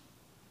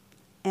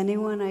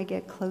 Anyone I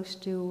get close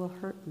to will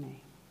hurt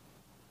me.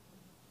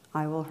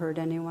 I will hurt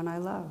anyone I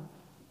love.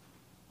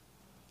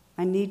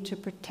 I need to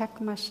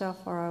protect myself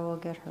or I will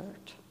get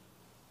hurt.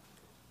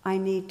 I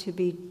need to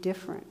be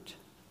different,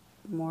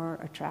 more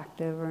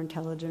attractive or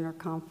intelligent or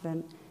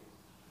confident,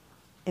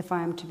 if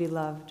I am to be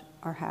loved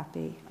or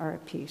happy or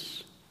at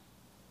peace.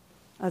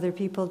 Other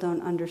people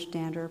don't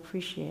understand or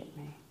appreciate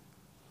me.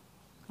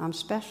 I'm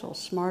special,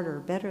 smarter,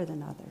 better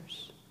than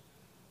others.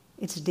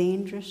 It's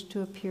dangerous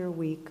to appear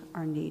weak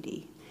or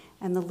needy.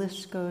 And the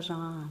list goes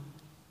on.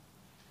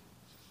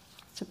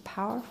 It's a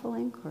powerful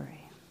inquiry.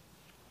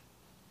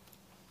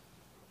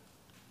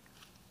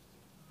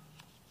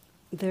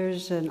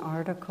 There's an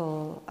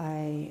article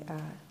I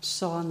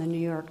saw in the New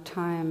York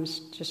Times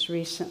just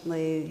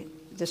recently,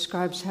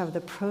 describes how the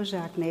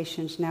Prozac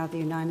nation's now the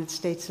United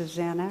States of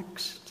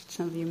Xanax.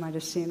 Some of you might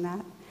have seen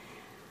that.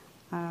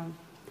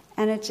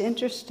 And it's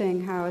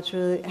interesting how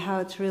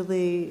it's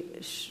really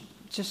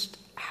just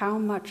how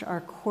much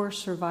our core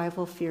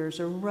survival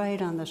fears are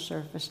right on the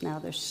surface now.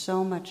 There's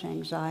so much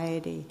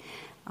anxiety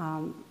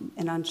and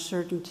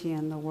uncertainty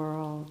in the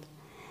world.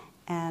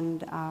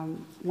 And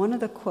one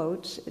of the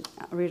quotes,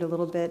 I'll read a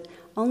little bit,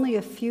 only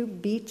a few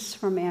beats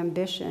from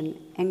ambition,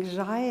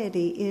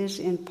 anxiety is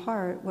in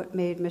part what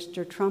made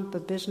Mr. Trump a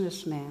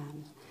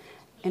businessman.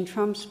 In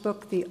Trump's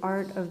book, The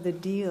Art of the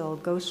Deal,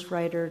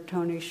 ghostwriter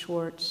Tony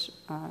Schwartz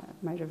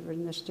might have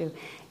written this too.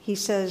 He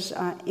says,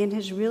 in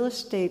his real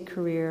estate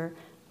career,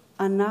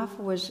 enough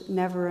was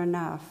never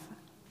enough.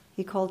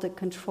 He called it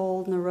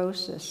controlled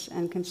neurosis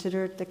and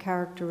considered it the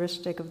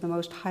characteristic of the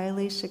most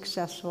highly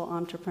successful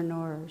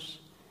entrepreneurs.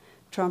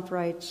 Trump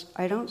writes,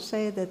 I don't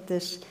say that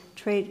this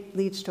trait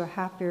leads to a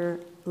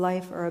happier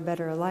life or a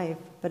better life,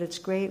 but it's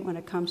great when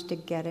it comes to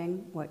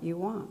getting what you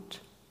want.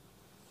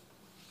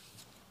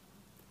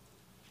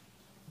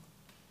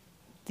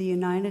 The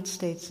United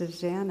States of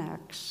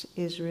Xanax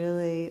is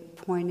really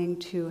pointing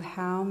to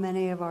how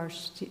many of our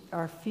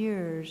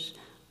fears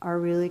are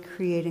really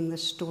creating the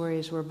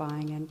stories we're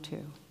buying into.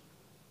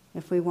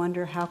 If we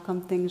wonder how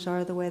come things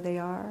are the way they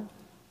are,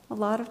 a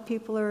lot of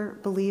people are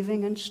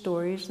believing in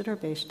stories that are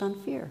based on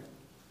fear.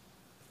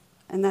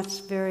 And that's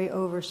very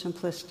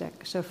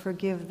oversimplistic, so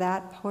forgive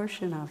that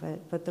portion of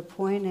it. But the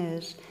point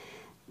is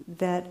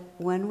that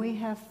when we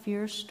have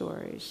fear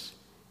stories,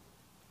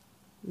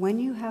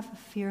 when you have a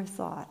fear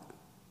thought,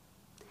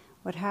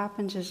 what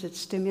happens is it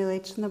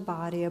stimulates in the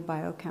body a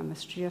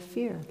biochemistry of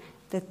fear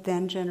that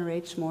then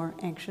generates more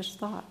anxious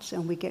thoughts.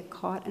 And we get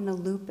caught in a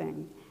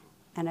looping,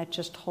 and it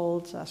just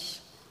holds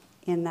us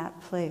in that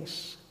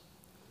place.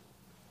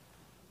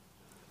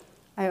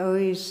 I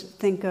always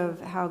think of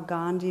how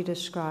Gandhi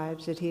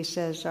describes it. He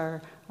says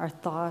our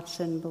thoughts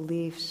and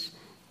beliefs,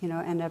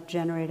 end up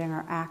generating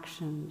our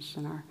actions,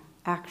 and our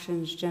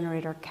actions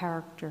generate our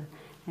character.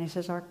 And he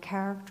says our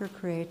character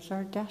creates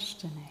our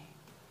destiny.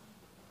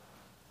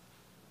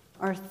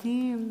 Our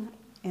theme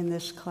in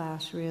this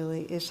class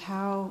really is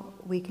how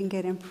we can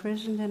get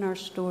imprisoned in our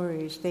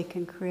stories. They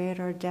can create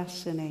our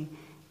destiny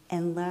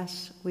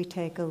unless we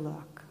take a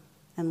look,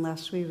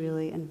 unless we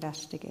really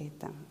investigate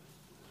them.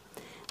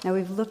 Now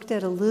we've looked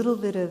at a little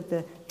bit of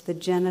the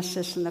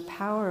genesis and the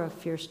power of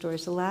fear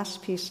stories. The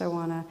last piece I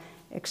want to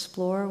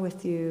explore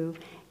with you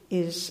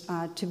is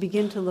to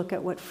begin to look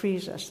at what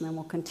frees us, and then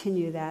we'll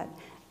continue that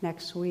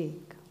next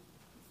week.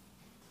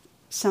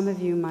 Some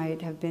of you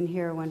might have been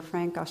here when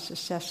Frank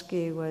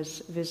Ostaseski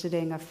was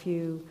visiting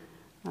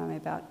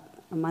about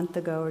a month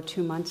ago or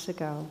 2 months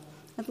ago.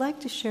 I'd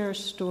like to share a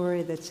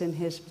story that's in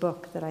his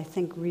book that I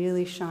think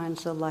really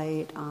shines a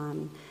light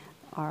on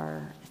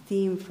our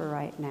theme for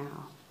right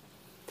now.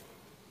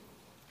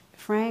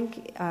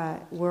 Frank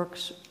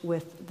works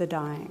with the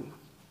dying,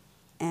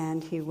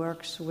 and he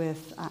works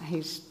with,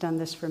 he's done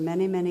this for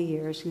many, many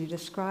years, and he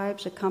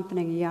describes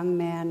accompanying a young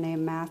man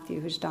named Matthew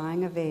who's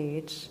dying of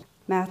AIDS.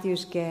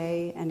 Matthew's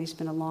gay, and he's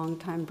been a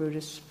long-time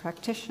Buddhist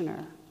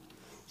practitioner.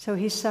 So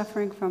he's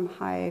suffering from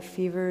high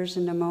fevers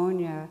and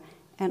pneumonia,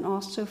 and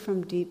also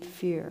from deep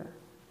fear.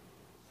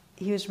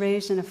 He was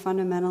raised in a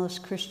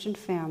fundamentalist Christian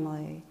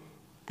family,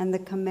 and the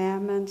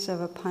commandments of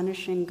a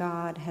punishing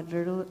God had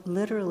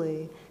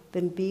literally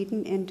been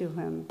beaten into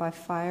him by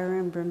fire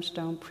and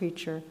brimstone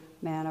preacher,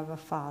 man of a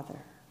father.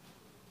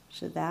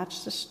 So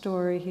that's the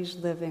story he's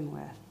living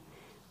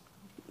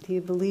with. He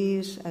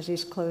believes, as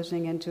he's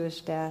closing into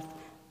his death,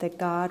 that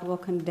God will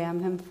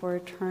condemn him for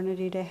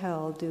eternity to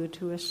hell due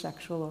to his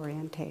sexual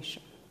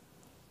orientation.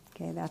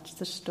 Okay, that's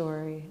the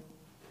story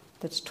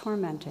that's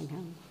tormenting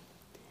him.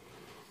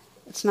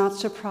 It's not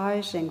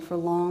surprising for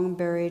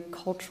long-buried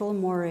cultural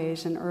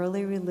mores and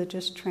early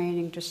religious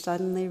training to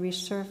suddenly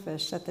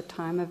resurface at the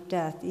time of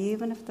death,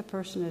 even if the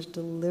person has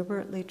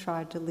deliberately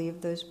tried to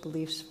leave those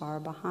beliefs far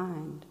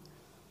behind.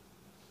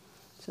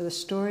 So the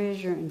story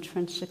is you're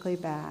intrinsically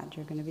bad.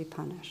 You're going to be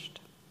punished.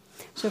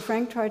 So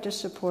Frank tried to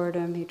support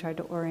him. He tried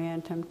to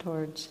orient him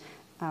towards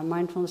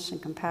mindfulness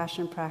and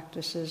compassion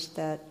practices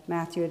that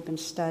Matthew had been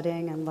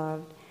studying and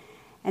loved.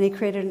 And he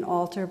created an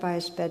altar by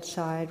his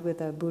bedside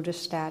with a Buddha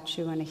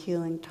statue and a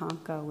healing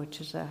tanka,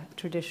 which is a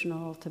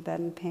traditional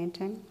Tibetan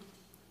painting.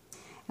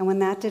 And when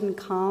that didn't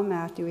calm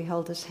Matthew, he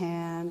held his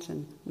hands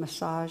and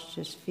massaged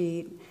his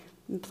feet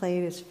and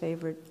played his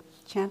favorite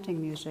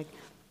chanting music.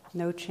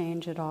 No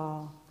change at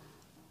all.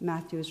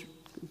 Matthew was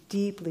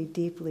deeply,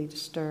 deeply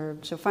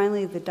disturbed. So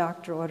finally the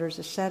doctor orders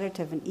a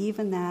sedative, and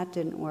even that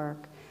didn't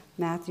work.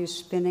 Matthew's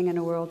spinning in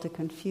a world of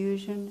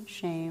confusion,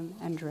 shame,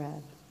 and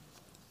dread.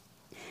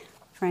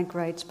 Frank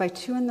writes, by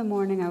 2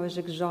 a.m, I was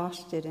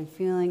exhausted and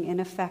feeling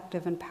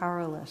ineffective and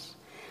powerless.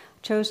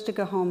 I chose to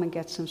go home and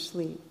get some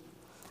sleep.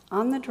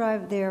 On the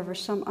drive there, for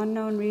some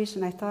unknown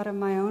reason, I thought of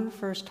my own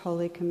first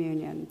Holy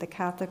Communion, the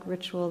Catholic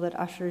ritual that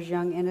ushers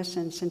young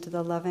innocents into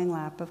the loving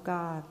lap of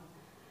God.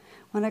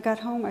 When I got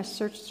home, I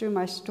searched through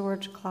my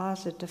storage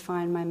closet to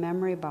find my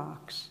memory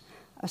box,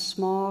 a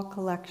small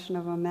collection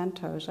of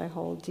mementos I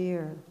hold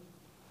dear.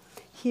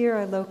 Here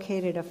I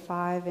located a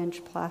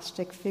 5-inch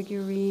plastic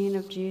figurine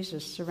of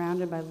Jesus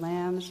surrounded by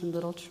lambs and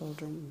little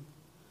children.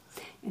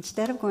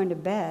 Instead of going to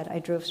bed, I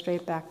drove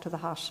straight back to the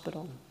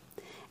hospital.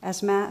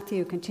 As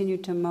Matthew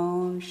continued to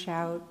moan,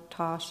 shout,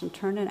 toss, and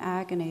turn in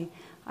agony,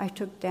 I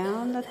took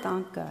down the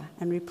tanka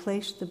and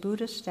replaced the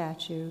Buddha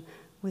statue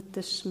with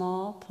this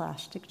small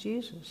plastic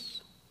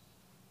Jesus.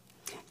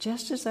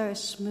 Just as I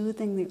was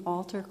smoothing the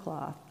altar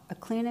cloth, a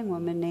cleaning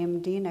woman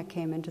named Dina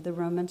came into the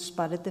room and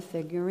spotted the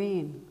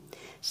figurine.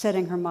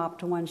 Setting her mop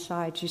to one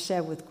side, she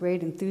said with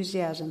great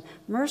enthusiasm,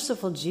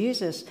 "Merciful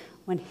Jesus,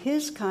 when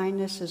His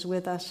kindness is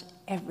with us,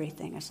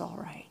 everything is all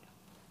right."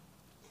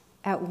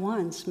 At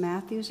once,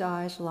 Matthew's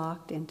eyes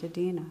locked into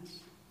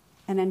Dina's.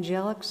 An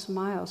angelic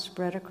smile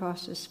spread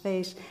across his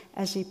face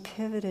as he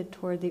pivoted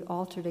toward the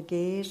altar to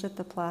gaze at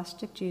the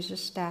plastic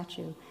Jesus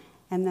statue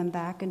and then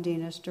back in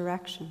Dina's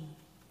direction.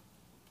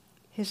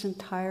 His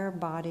entire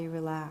body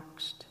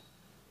relaxed.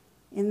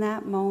 In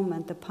that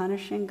moment, the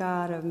punishing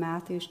God of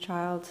Matthew's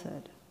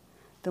childhood,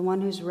 the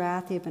one whose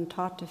wrath he had been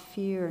taught to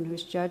fear and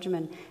whose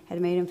judgment had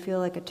made him feel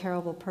like a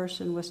terrible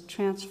person, was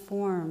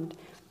transformed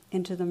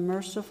into the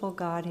merciful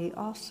God he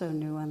also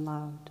knew and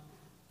loved,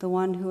 the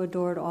one who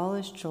adored all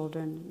his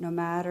children, no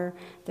matter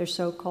their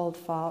so-called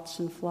faults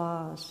and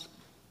flaws,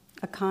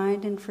 a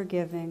kind and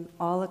forgiving,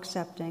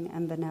 all-accepting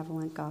and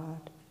benevolent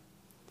God.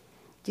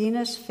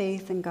 Dina's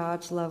faith in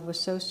God's love was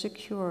so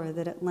secure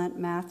that it lent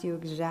Matthew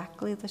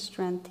exactly the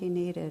strength he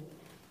needed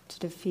to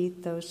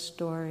defeat those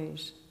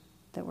stories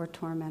that were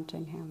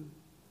tormenting him.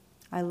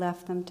 I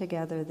left them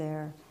together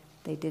there.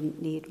 They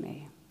didn't need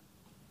me.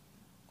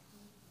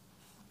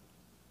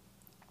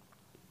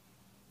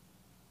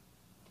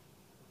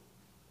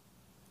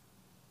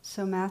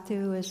 So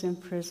Matthew is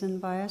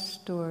imprisoned by a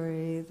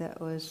story that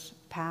was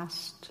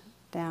passed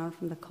down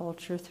from the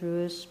culture through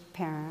his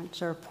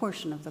parents, or a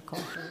portion of the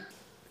culture.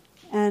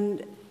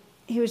 And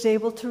he was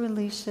able to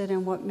release it,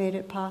 and what made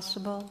it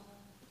possible?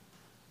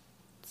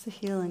 It's the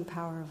healing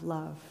power of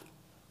love.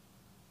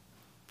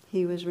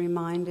 He was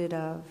reminded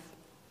of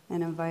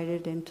and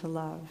invited into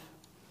love.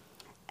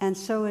 And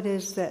so it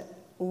is that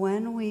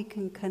when we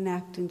can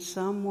connect in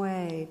some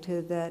way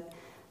to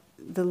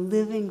the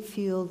living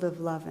field of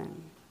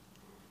loving,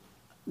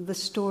 the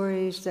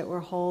stories that we're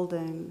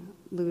holding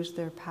lose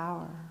their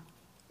power.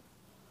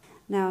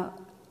 Now,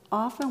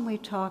 often we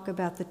talk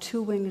about the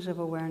two wings of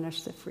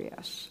awareness that free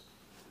us.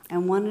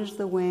 And one is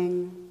the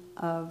wing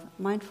of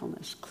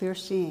mindfulness, clear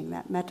seeing,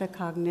 that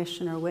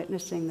metacognition or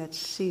witnessing that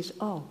sees,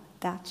 oh,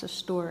 that's a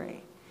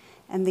story.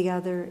 And the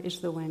other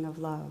is the wing of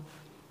love.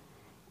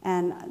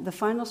 And the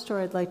final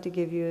story I'd like to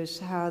give you is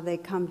how they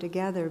come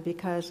together,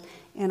 because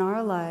in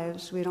our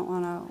lives, we don't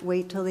want to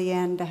wait till the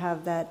end to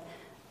have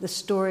the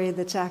story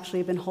that's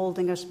actually been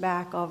holding us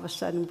back all of a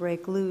sudden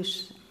break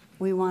loose.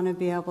 We want to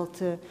be able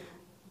to,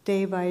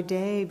 day by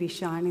day, be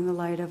shining the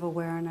light of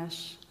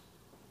awareness,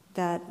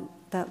 that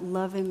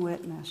loving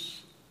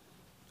witness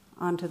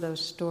onto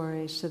those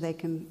stories so they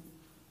can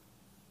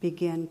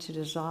begin to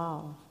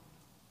dissolve.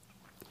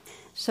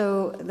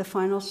 So the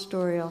final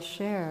story I'll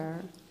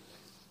share,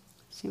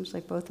 seems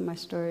like both of my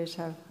stories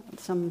have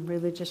some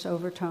religious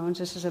overtones.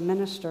 This is a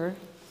minister,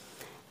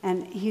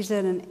 and he's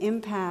at an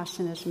impasse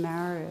in his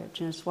marriage,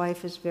 and his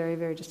wife is very,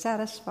 very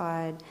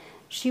dissatisfied.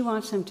 She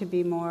wants him to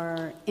be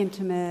more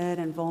intimate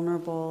and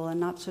vulnerable and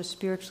not so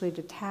spiritually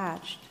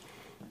detached.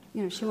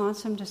 She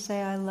wants him to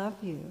say, I love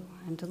you,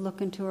 and to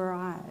look into her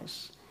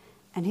eyes.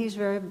 And he's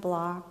very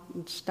blocked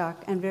and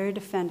stuck and very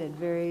defended,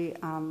 very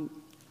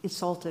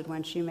insulted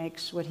when she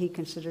makes what he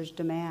considers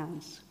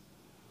demands.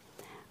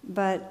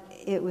 But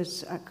it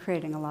was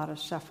creating a lot of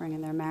suffering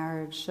in their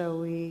marriage, so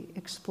we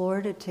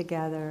explored it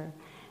together.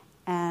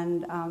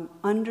 And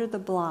under the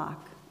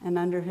block and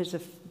under his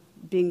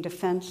being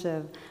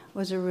defensive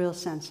was a real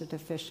sense of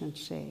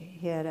deficiency.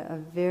 He had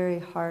a very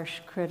harsh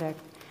critic,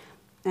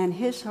 and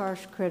his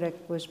harsh critic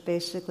was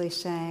basically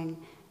saying,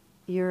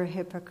 you're a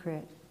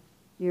hypocrite,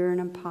 you're an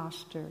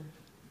imposter,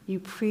 you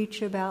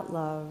preach about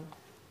love,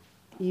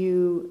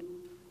 you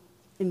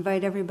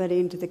invite everybody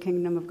into the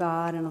kingdom of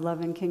God and a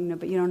loving kingdom,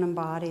 but you don't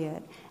embody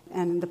it.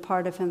 And the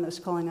part of him that's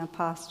calling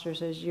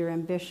imposters is you're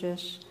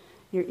ambitious,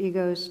 your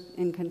ego's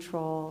in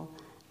control,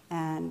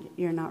 and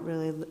you're not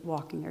really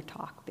walking your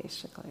talk,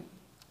 basically.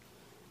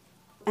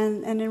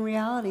 And in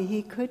reality,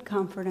 he could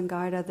comfort and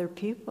guide other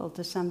people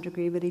to some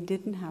degree, but he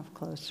didn't have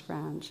close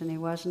friends, and he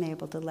wasn't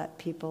able to let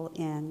people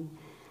in.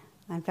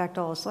 In fact,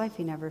 all his life,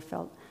 he never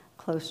felt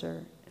close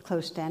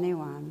to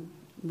anyone,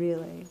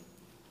 really.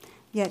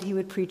 Yet he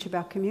would preach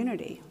about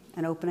community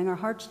and opening our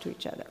hearts to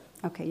each other.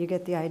 Okay, you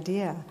get the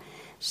idea.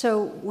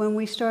 So when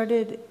we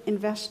started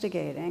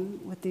investigating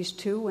with these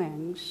two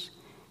wings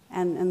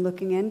and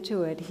looking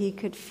into it, he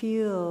could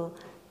feel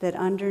that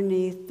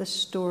underneath the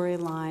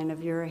storyline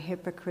of you're a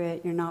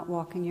hypocrite, you're not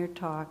walking your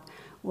talk,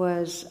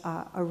 was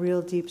a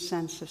real deep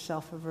sense of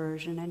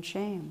self-aversion and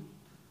shame.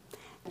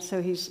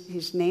 So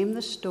he's named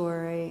the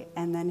story,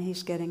 and then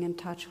he's getting in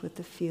touch with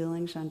the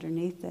feelings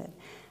underneath it,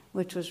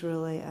 which was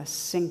really a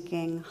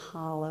sinking,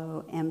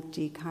 hollow,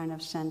 empty kind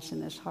of sense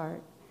in his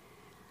heart.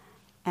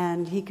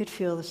 And he could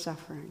feel the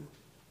suffering,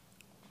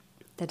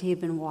 that he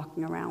had been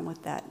walking around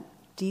with that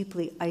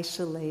deeply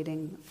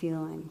isolating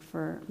feeling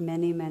for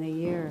many, many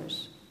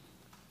years.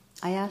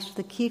 I asked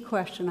the key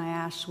question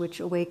which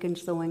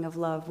awakens the wing of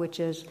love,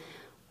 which is,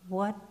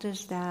 what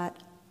does that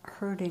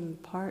hurting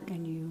part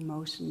in you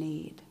most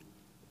need?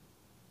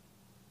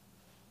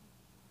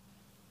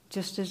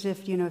 Just as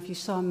if you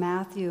saw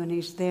Matthew and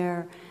he's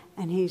there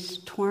and he's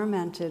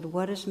tormented,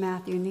 what does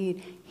Matthew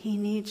need? He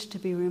needs to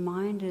be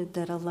reminded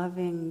that a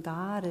loving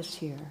God is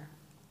here,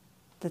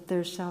 that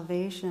there's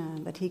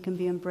salvation, that he can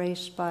be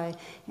embraced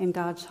in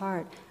God's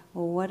heart.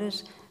 Well,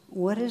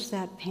 what does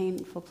that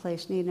painful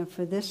place need? And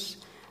for this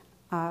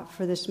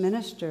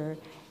minister,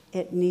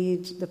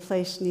 the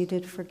place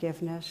needed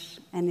forgiveness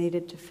and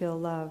needed to feel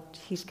loved.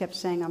 He's kept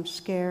saying, I'm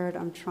scared,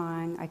 I'm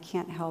trying, I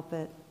can't help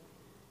it.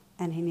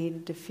 And he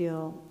needed to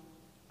feel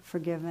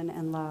forgiven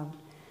and loved.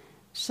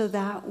 So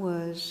that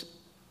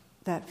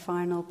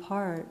final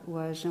part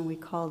was, and we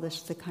call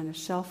this the kind of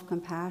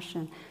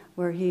self-compassion,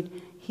 where he'd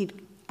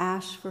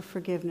asked for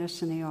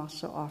forgiveness and he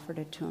also offered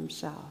it to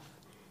himself.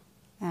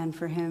 And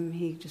for him,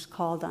 he just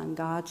called on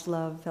God's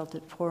love, felt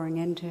it pouring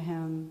into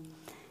him,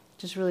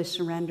 just really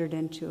surrendered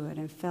into it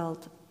and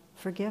felt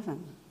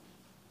forgiven.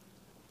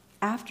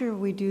 After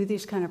we do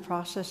these kind of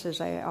processes,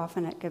 I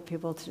often get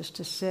people just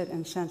to sit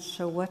and sense,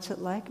 so what's it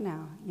like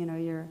now?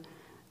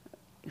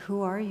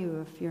 Who are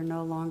you if you're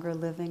no longer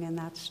living in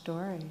that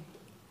story?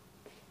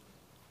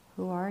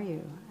 Who are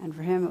you? And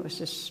for him, it was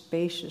this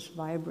spacious,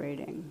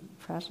 vibrating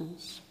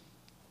presence.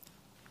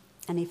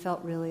 And he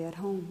felt really at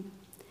home.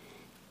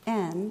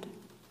 And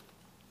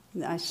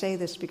I say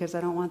this because I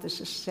don't want this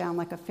to sound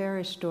like a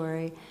fairy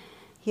story.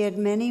 He had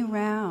many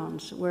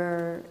rounds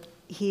where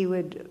he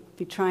would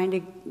be trying to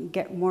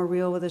get more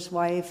real with his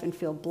wife and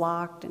feel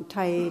blocked and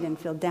tight and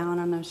feel down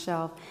on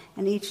himself.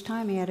 And each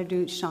time he had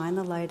to shine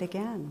the light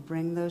again,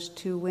 bring those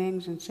two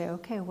wings and say,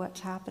 okay, what's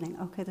happening?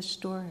 Okay, the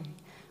story.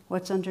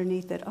 What's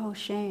underneath it? Oh,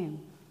 shame.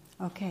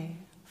 Okay,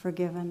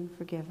 forgiven.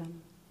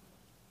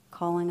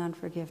 Calling on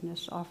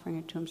forgiveness, offering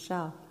it to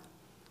himself.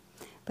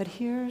 But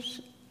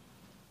here's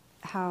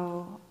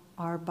how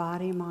our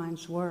body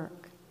minds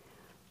work.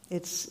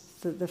 It's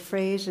the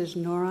phrase is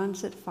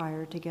neurons that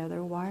fire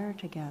together, wire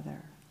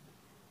together.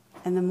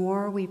 And the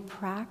more we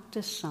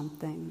practice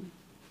something,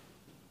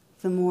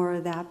 the more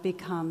that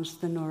becomes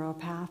the neural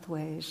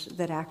pathways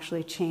that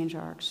actually change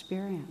our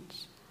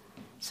experience.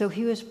 So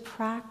he was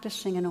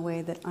practicing in a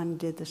way that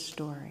undid the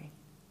story.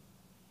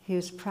 He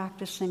was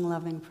practicing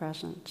loving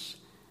presence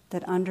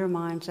that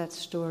undermines that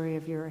story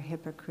of you're a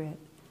hypocrite,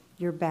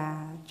 you're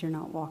bad, you're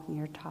not walking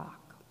your talk.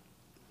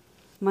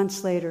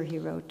 Months later, he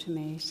wrote to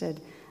me, he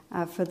said,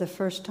 for the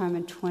first time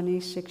in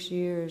 26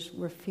 years,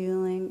 we're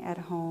feeling at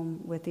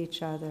home with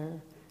each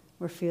other.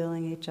 We're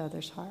feeling each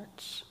other's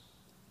hearts.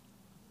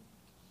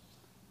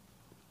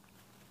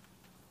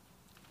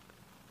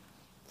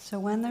 So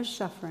when there's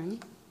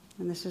suffering,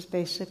 and this is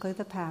basically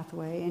the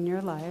pathway in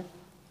your life,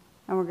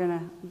 and we're going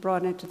to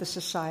broaden it to the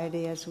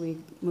society as we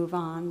move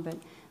on, but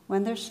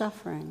when there's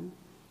suffering,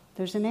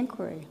 there's an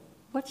inquiry.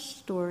 What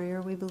story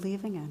are we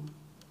believing in?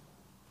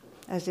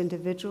 As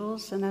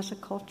individuals and as a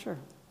culture,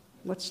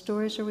 what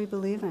stories are we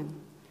believing?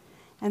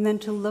 And then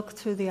to look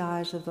through the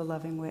eyes of the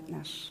loving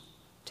witness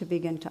to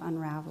begin to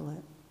unravel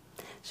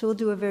it. So we'll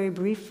do a very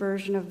brief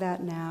version of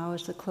that now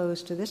as the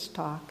close to this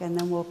talk, and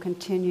then we'll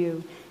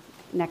continue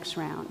next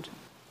round.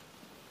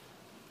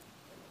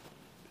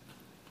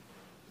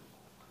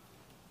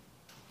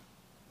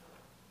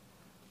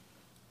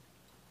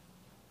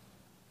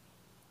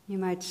 You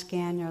might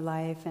scan your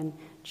life and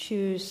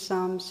choose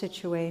some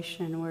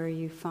situation where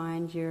you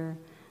find you're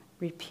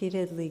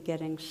repeatedly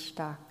getting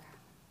stuck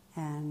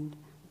and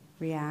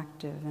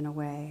reactive in a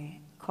way,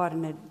 caught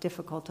in a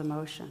difficult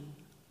emotion,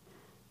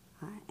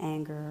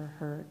 anger,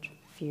 hurt,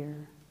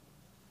 fear.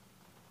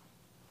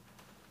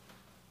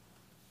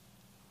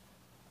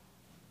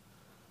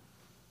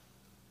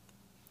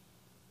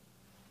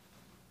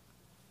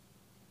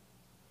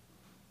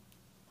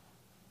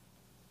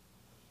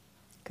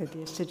 Could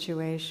be a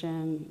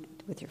situation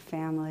with your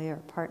family or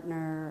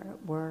partner,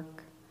 at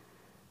work.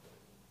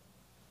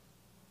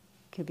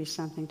 Could be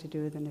something to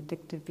do with an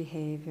addictive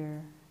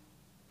behavior.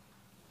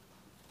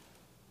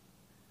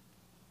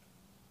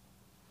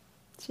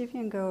 See if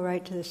you can go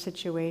right to the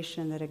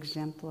situation that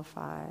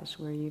exemplifies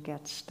where you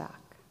get stuck.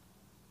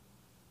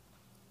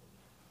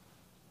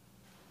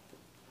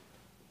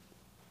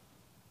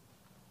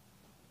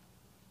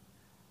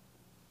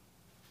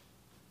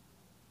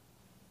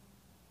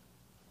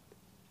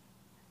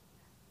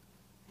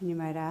 And you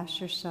might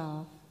ask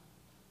yourself,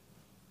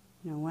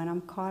 when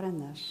I'm caught in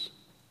this,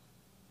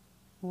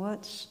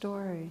 what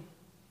story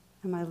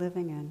am I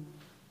living in?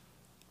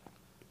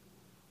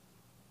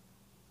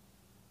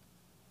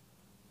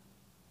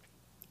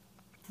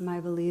 Am I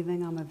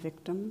believing I'm a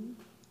victim?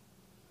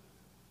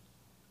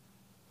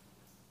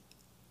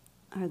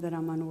 Or that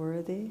I'm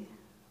unworthy?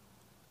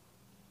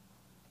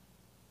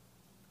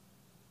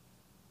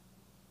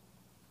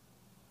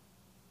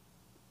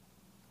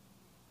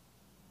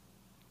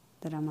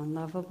 That I'm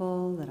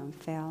unlovable, that I'm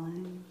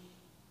failing,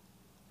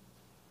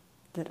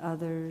 that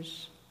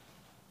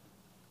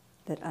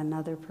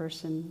another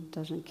person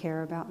doesn't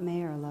care about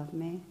me or love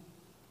me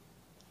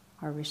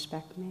or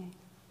respect me?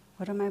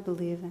 What am I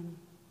believing?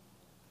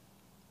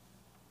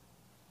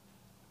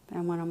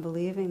 And when I'm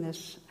believing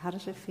this, how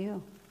does it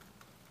feel?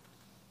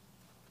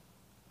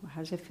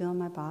 How does it feel in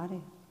my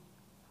body?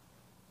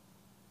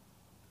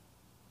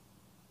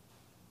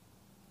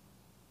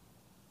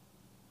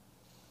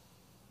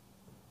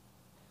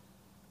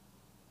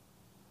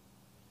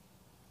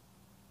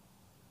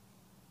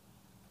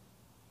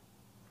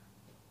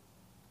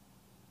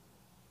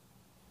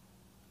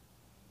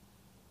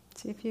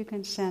 See if you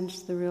can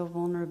sense the real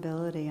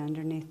vulnerability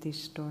underneath these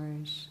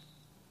stories.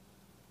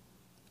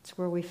 It's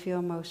where we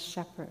feel most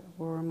separate,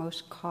 where we're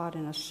most caught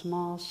in a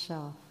small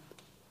self.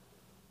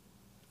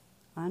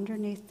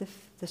 Underneath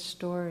the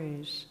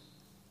stories,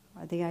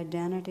 the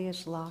identity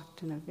is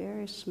locked in a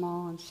very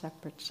small and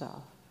separate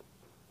self.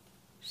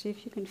 See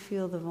if you can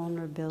feel the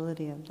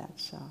vulnerability of that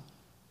self.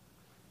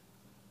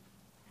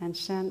 And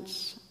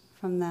sense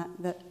from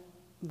that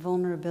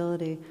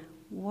vulnerability,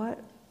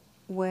 what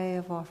way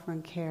of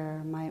offering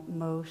care might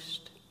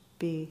most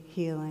be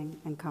healing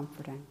and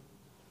comforting.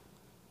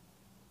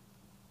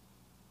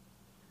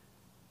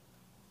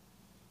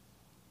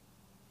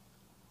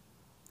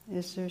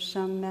 Is there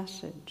some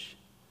message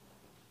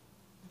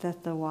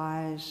that the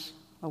wise,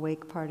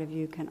 awake part of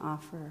you can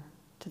offer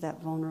to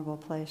that vulnerable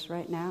place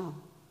right now?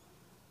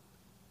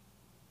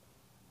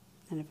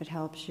 And if it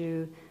helps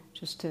you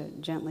just to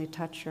gently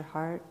touch your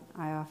heart,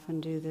 I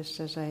often do this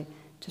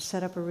to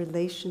set up a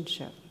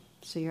relationship.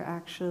 So you're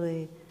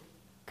actually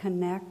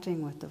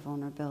connecting with the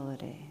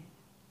vulnerability,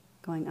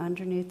 going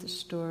underneath the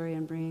story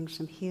and bringing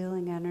some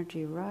healing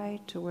energy right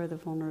to where the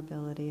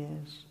vulnerability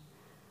is.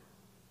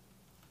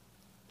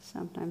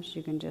 Sometimes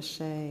you can just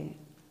say,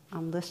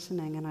 I'm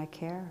listening and I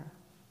care.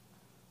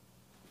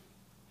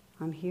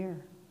 I'm here.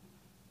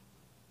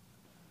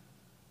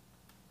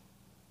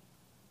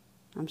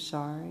 I'm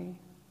sorry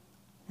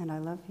and I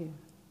love you.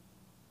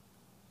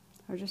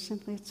 Or just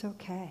simply, it's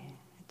okay.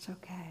 It's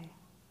okay.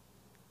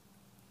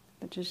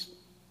 But just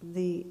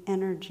the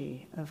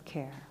energy of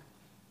care.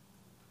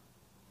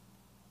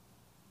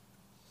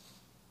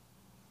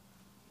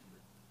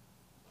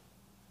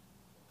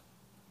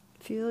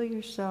 Feel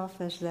yourself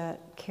as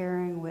that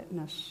caring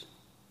witness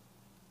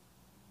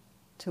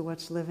to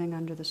what's living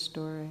under the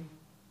story.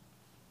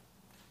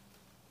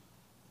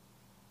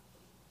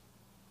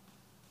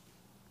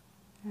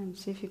 And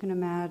see if you can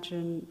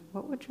imagine,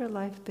 what would your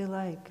life be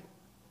like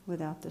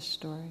without this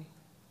story,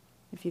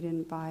 if you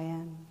didn't buy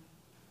in?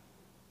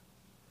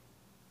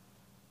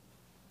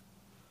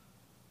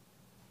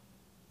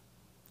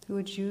 Who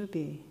would you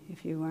be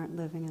if you weren't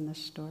living in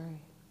this story?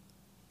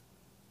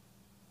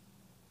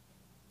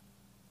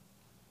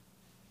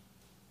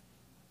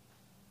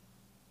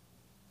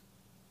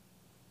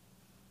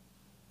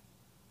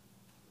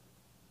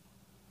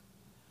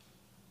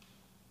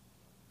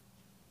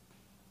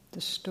 The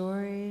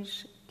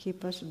stories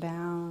keep us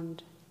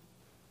bound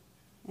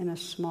in a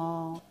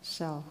small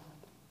self.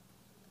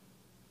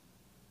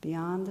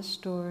 Beyond the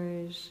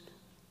stories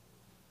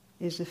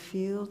is a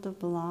field of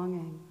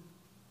belonging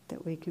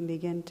that we can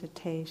begin to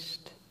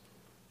taste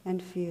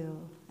and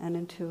feel and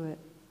intuit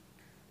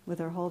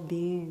with our whole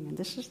being. And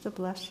this is the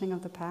blessing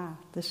of the path.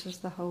 This is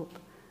the hope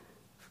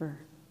for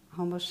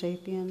Homo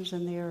sapiens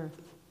and the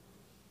earth.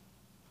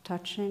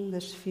 Touching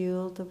this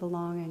field of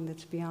belonging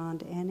that's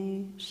beyond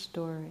any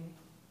story.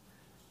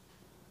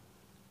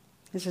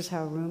 This is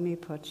how Rumi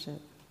puts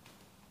it.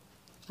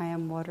 I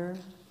am water.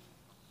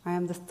 I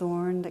am the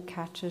thorn that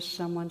catches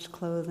someone's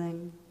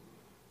clothing.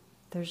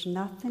 There's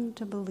nothing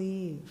to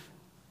believe.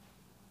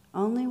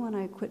 Only when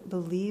I quit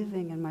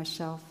believing in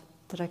myself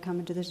did I come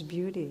into this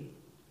beauty.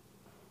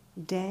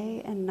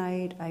 Day and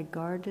night I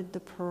guarded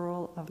the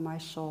pearl of my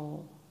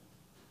soul.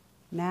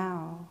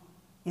 Now,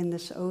 in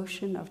this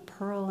ocean of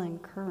purling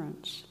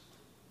currents,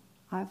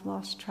 I've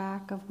lost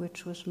track of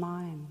which was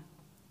mine.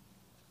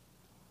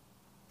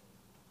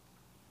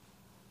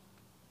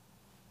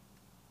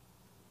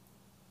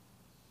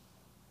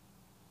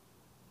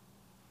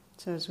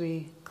 So as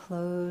we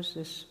close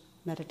this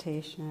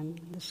meditation,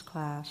 this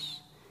class,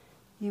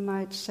 you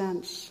might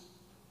sense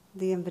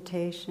the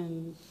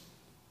invitation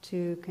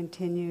to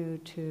continue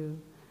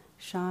to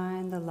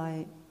shine the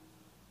light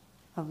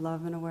of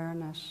love and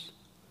awareness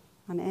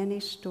on any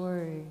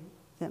story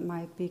that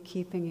might be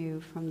keeping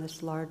you from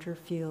this larger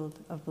field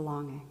of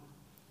belonging.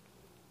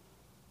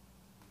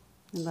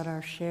 And let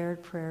our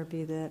shared prayer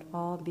be that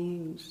all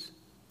beings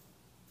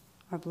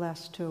are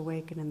blessed to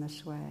awaken in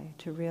this way,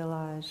 to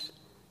realize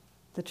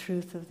the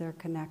truth of their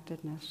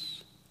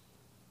connectedness,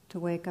 to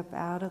wake up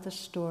out of the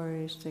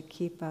stories that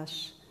keep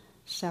us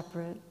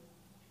separate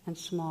and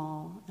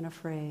small and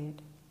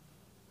afraid,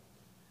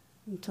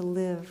 and to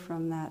live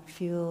from that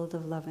field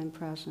of loving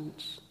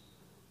presence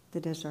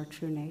that is our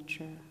true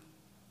nature.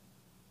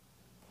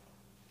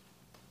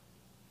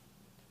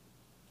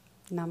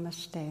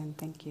 Namaste and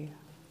thank you.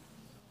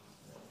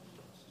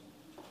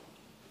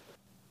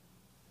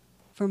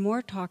 For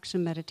more talks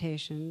and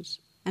meditations,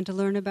 and to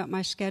learn about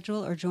my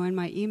schedule or join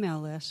my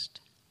email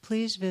list,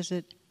 please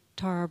visit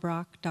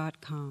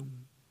tarabrock.com.